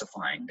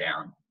declassifying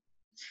down.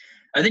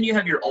 And then you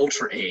have your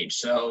ultra aged.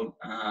 So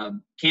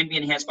can be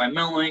enhanced by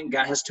mellowing.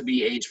 That has to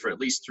be aged for at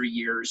least 3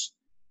 years.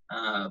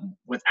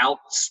 without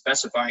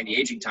specifying the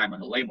aging time on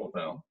the label,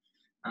 though.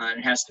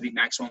 It has to be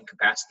maximum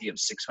capacity of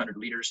 600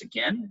 liters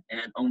again,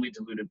 and only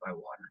diluted by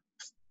water.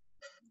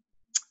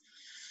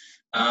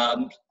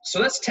 So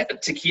that's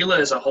tequila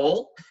as a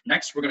whole.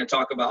 Next, we're going to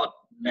talk about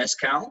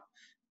mezcal.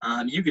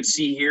 You can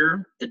see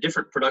here the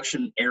different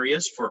production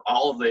areas for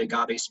all of the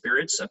agave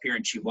spirits. Up here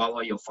in Chihuahua,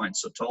 you'll find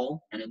Sotol,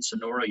 and in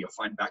Sonora, you'll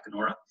find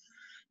Bacanora.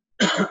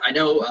 I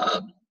know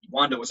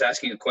Wanda was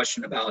asking a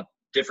question about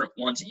different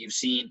ones that you've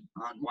seen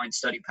on Wine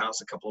Study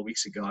Pals a couple of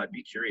weeks ago. I'd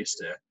be curious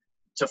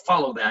to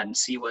follow that and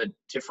see what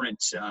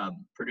different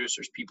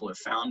producers people have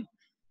found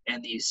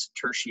in these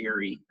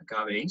tertiary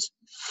agaves.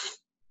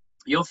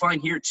 You'll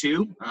find here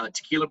too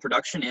tequila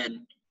production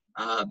in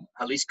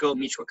Jalisco,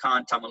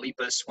 Michoacan,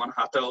 Tamaulipas,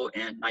 Guanajuato,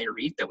 and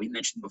Nayarit that we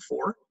mentioned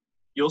before.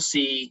 You'll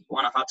see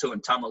Guanajuato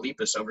and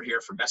Tamaulipas over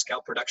here for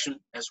mezcal production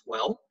as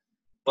well.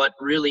 But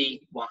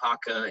really,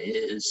 Oaxaca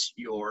is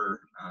your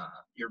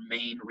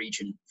main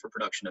region for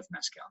production of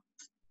mezcal.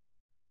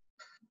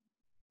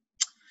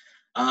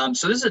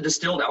 So this is a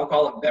distilled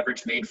alcoholic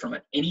beverage made from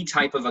any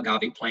type of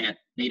agave plant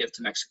native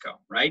to Mexico,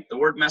 right? The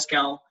word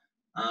mezcal,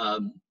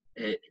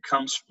 it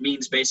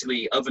means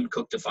basically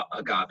oven-cooked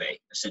agave,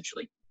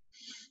 essentially.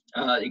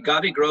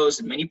 Agave grows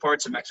in many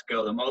parts of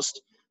Mexico. The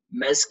most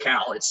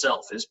mezcal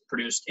itself is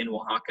produced in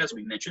Oaxaca, as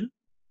we mentioned.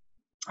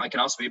 It can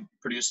also be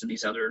produced in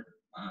these other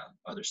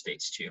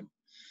states too.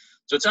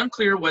 So it's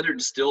unclear whether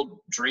distilled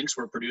drinks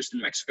were produced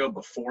in Mexico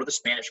before the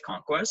Spanish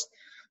conquest.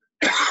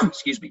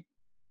 Excuse me.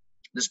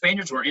 The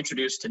Spaniards were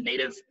introduced to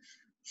native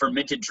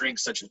fermented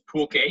drinks such as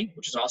pulque,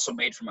 which is also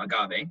made from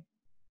agave.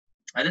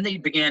 And then they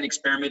began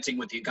experimenting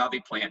with the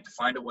agave plant to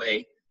find a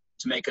way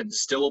to make a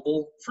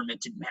distillable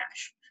fermented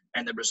mash.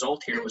 And the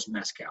result here was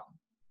mezcal.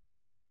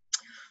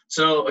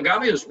 So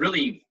agave was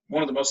really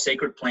one of the most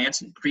sacred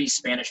plants in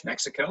pre-Spanish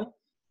Mexico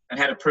and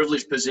had a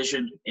privileged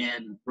position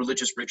in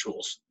religious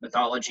rituals,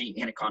 mythology,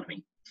 and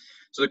economy.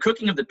 So the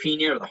cooking of the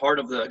piña, or the heart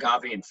of the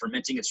agave, and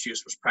fermenting its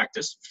juice was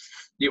practiced.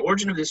 The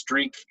origin of this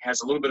drink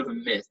has a little bit of a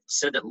myth. It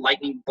said that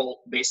lightning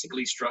bolt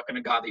basically struck an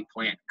agave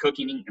plant,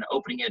 cooking and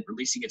opening it,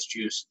 releasing its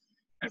juice.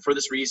 And for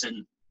this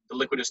reason, the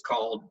liquid is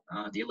called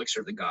the elixir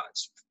of the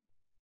gods.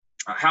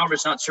 However,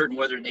 it's not certain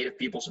whether native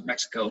peoples of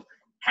Mexico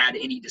had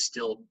any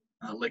distilled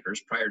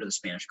liquors prior to the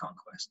Spanish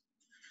conquest.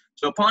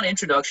 So upon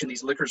introduction,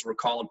 these liquors were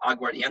called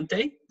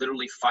aguardiente,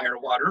 literally fire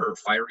water or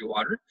fiery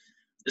water.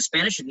 The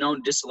Spanish had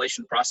known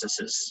distillation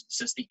processes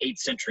since the 8th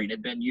century and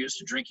had been used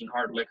to drinking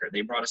hard liquor.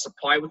 They brought a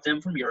supply with them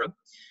from Europe,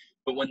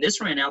 but when this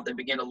ran out, they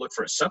began to look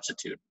for a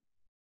substitute.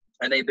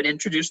 And they've been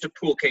introduced to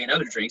pulque and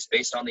other drinks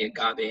based on the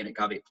agave and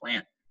agave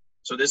plant.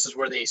 So this is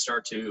where they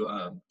start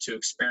to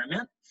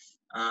experiment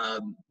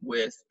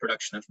with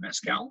production of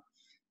mezcal.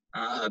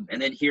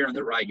 And then here on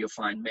the right, you'll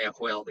find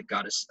Meahuel, the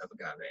goddess of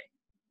agave,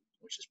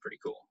 which is pretty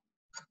cool.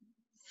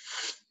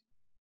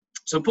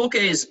 So pulque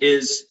is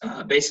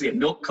basically a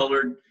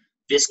milk-colored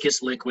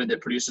viscous liquid that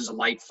produces a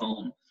light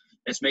foam.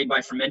 It's made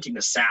by fermenting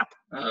the sap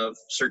of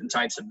certain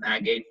types of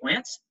maguey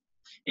plants.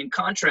 In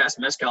contrast,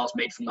 mezcal is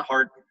made from the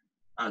heart,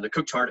 the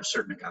cooked heart of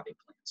certain agave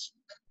plants.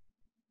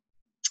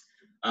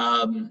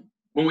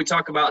 When we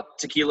talk about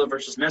tequila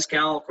versus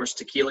mezcal, of course,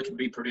 tequila can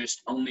be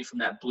produced only from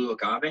that blue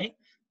agave.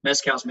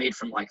 Mezcal is made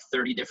from like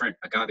 30 different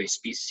agave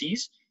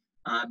species.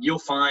 You'll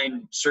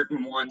find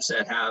certain ones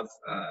that have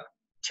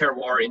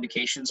terroir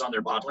indications on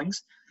their bottlings.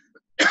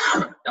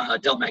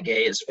 Del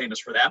Maguey is famous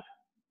for that.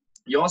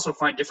 You also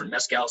find different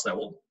mezcals that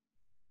will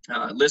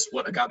list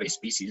what agave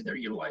species they're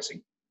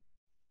utilizing.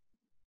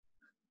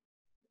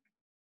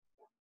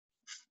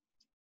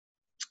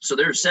 So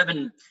there are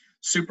 7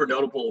 super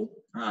notable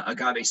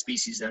agave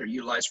species that are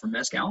utilized for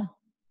mezcal.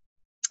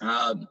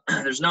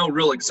 There's no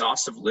real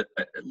exhaustive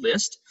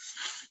list,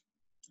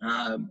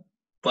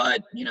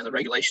 but the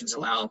regulations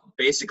allow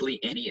basically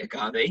any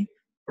agave,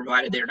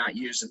 provided they're not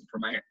used as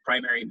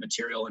primary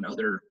material in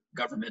other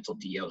governmental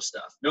DO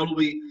stuff.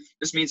 Notably,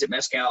 this means that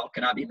mezcal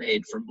cannot be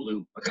made from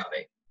blue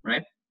agave,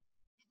 right?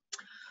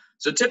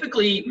 So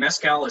typically,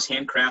 mezcal is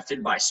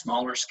handcrafted by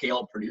smaller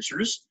scale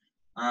producers.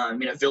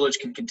 A village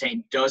can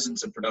contain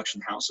dozens of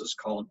production houses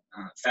called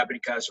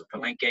fabricas or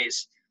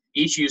palenques,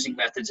 each using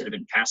methods that have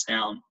been passed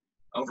down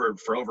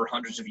for over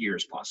hundreds of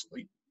years,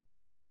 possibly.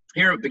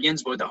 Here it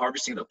begins with the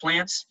harvesting of the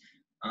plants,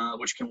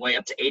 which can weigh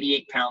up to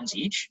 88 pounds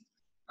each,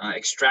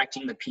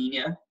 extracting the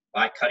piña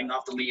by cutting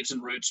off the leaves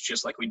and roots,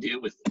 just like we do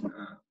with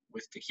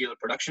tequila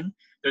production.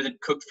 They're then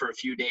cooked for a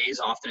few days,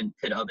 often in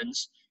pit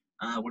ovens,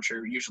 which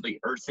are usually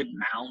earthen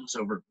mounds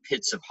over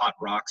pits of hot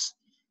rocks.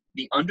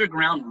 The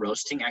underground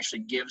roasting actually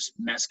gives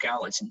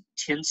mezcal its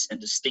intense and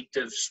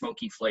distinctive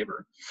smoky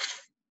flavor.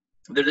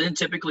 They're then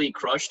typically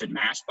crushed and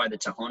mashed by the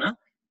tahona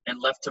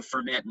and left to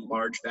ferment in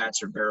large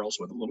vats or barrels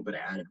with a little bit of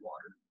added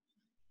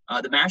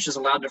water. The mash is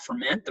allowed to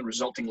ferment. The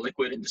resulting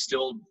liquid and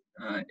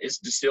is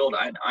distilled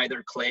in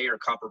either clay or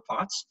copper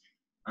pots,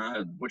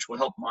 which will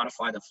help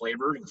modify the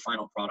flavor of the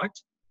final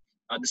product.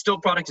 The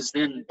distilled product is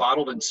then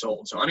bottled and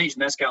sold. So unaged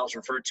mezcal is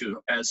referred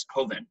to as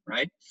joven,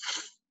 right?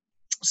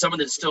 Some of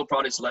the distilled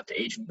product is left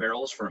to age in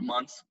barrels for a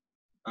month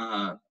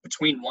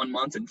between 1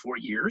 month and 4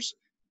 years,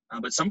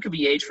 but some could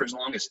be aged for as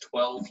long as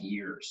 12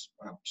 years,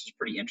 which is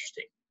pretty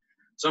interesting.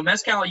 So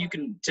mezcal, you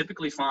can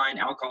typically find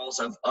alcohols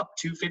of up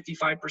to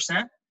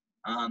 55%.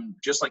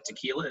 Just like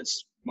tequila,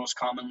 it's most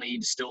commonly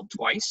distilled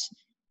twice.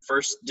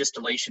 First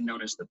distillation,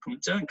 known as the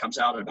punta, and comes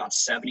out at about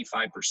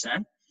 75%,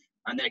 and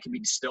then it can be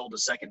distilled a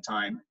second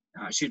time.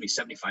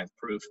 75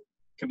 proof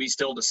can be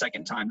distilled a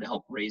second time to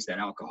help raise that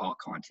alcohol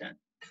content.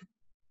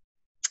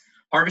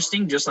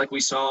 Harvesting, just like we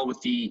saw with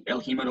the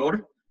El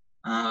Jimador.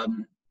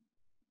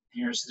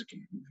 Here's the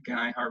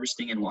guy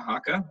harvesting in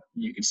Oaxaca.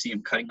 You can see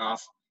him cutting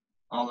off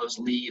all those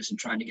leaves and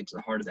trying to get to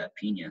the heart of that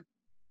piña.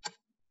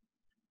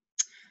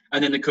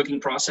 And then the cooking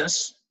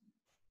process,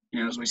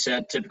 as we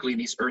said, typically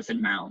these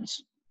earthen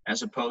mounds,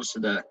 as opposed to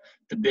the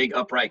big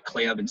upright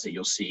clay ovens that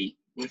you'll see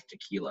with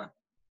tequila.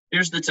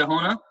 Here's the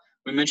Tahona.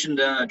 We mentioned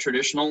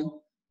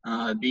traditional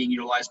being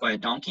utilized by a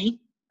donkey.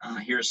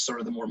 Here's sort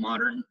of the more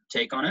modern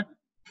take on it.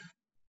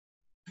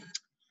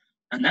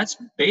 And that's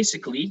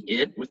basically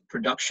it with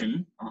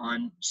production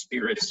on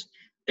spirits.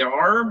 There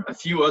are a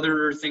few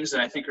other things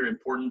that I think are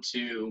important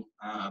to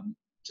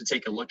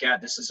take a look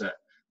at. This is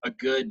a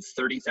good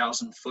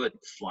 30,000 foot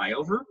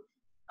flyover.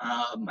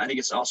 I think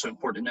it's also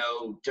important to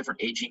know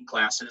different aging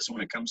classes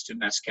when it comes to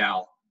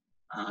mezcal,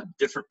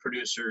 different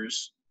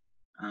producers,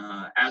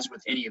 as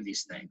with any of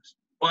these things.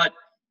 But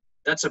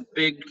that's a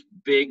big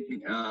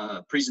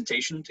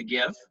presentation to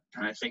give,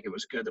 and I think it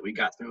was good that we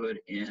got through it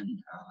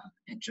in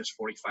just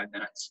 45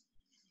 minutes.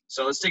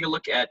 So let's take a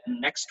look at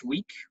next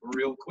week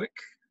real quick.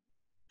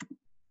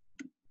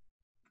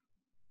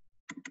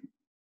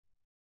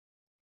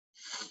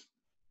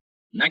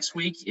 Next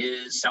week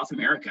is South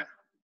America.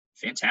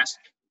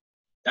 Fantastic.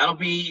 That'll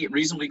be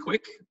reasonably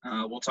quick.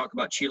 We'll talk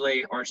about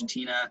Chile,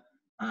 Argentina,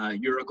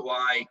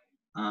 Uruguay,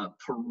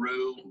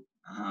 Peru,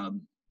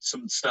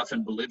 some stuff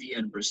in Bolivia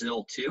and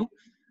Brazil too.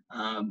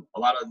 A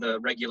lot of the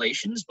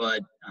regulations,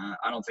 but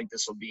I don't think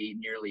this will be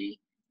nearly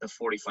the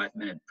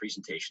 45-minute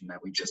presentation that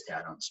we just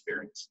had on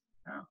spirits.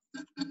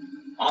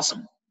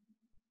 Awesome.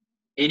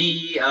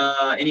 Any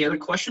other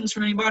questions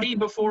from anybody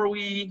before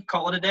we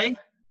call it a day?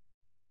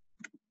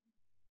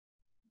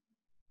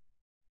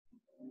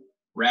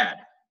 Rad.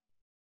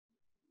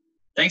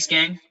 Thanks,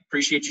 gang.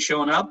 Appreciate you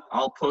showing up.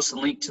 I'll post a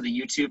link to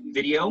the YouTube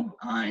video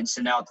and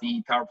send out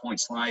the PowerPoint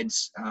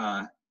slides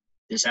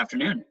this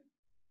afternoon.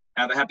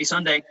 Have a happy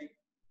Sunday.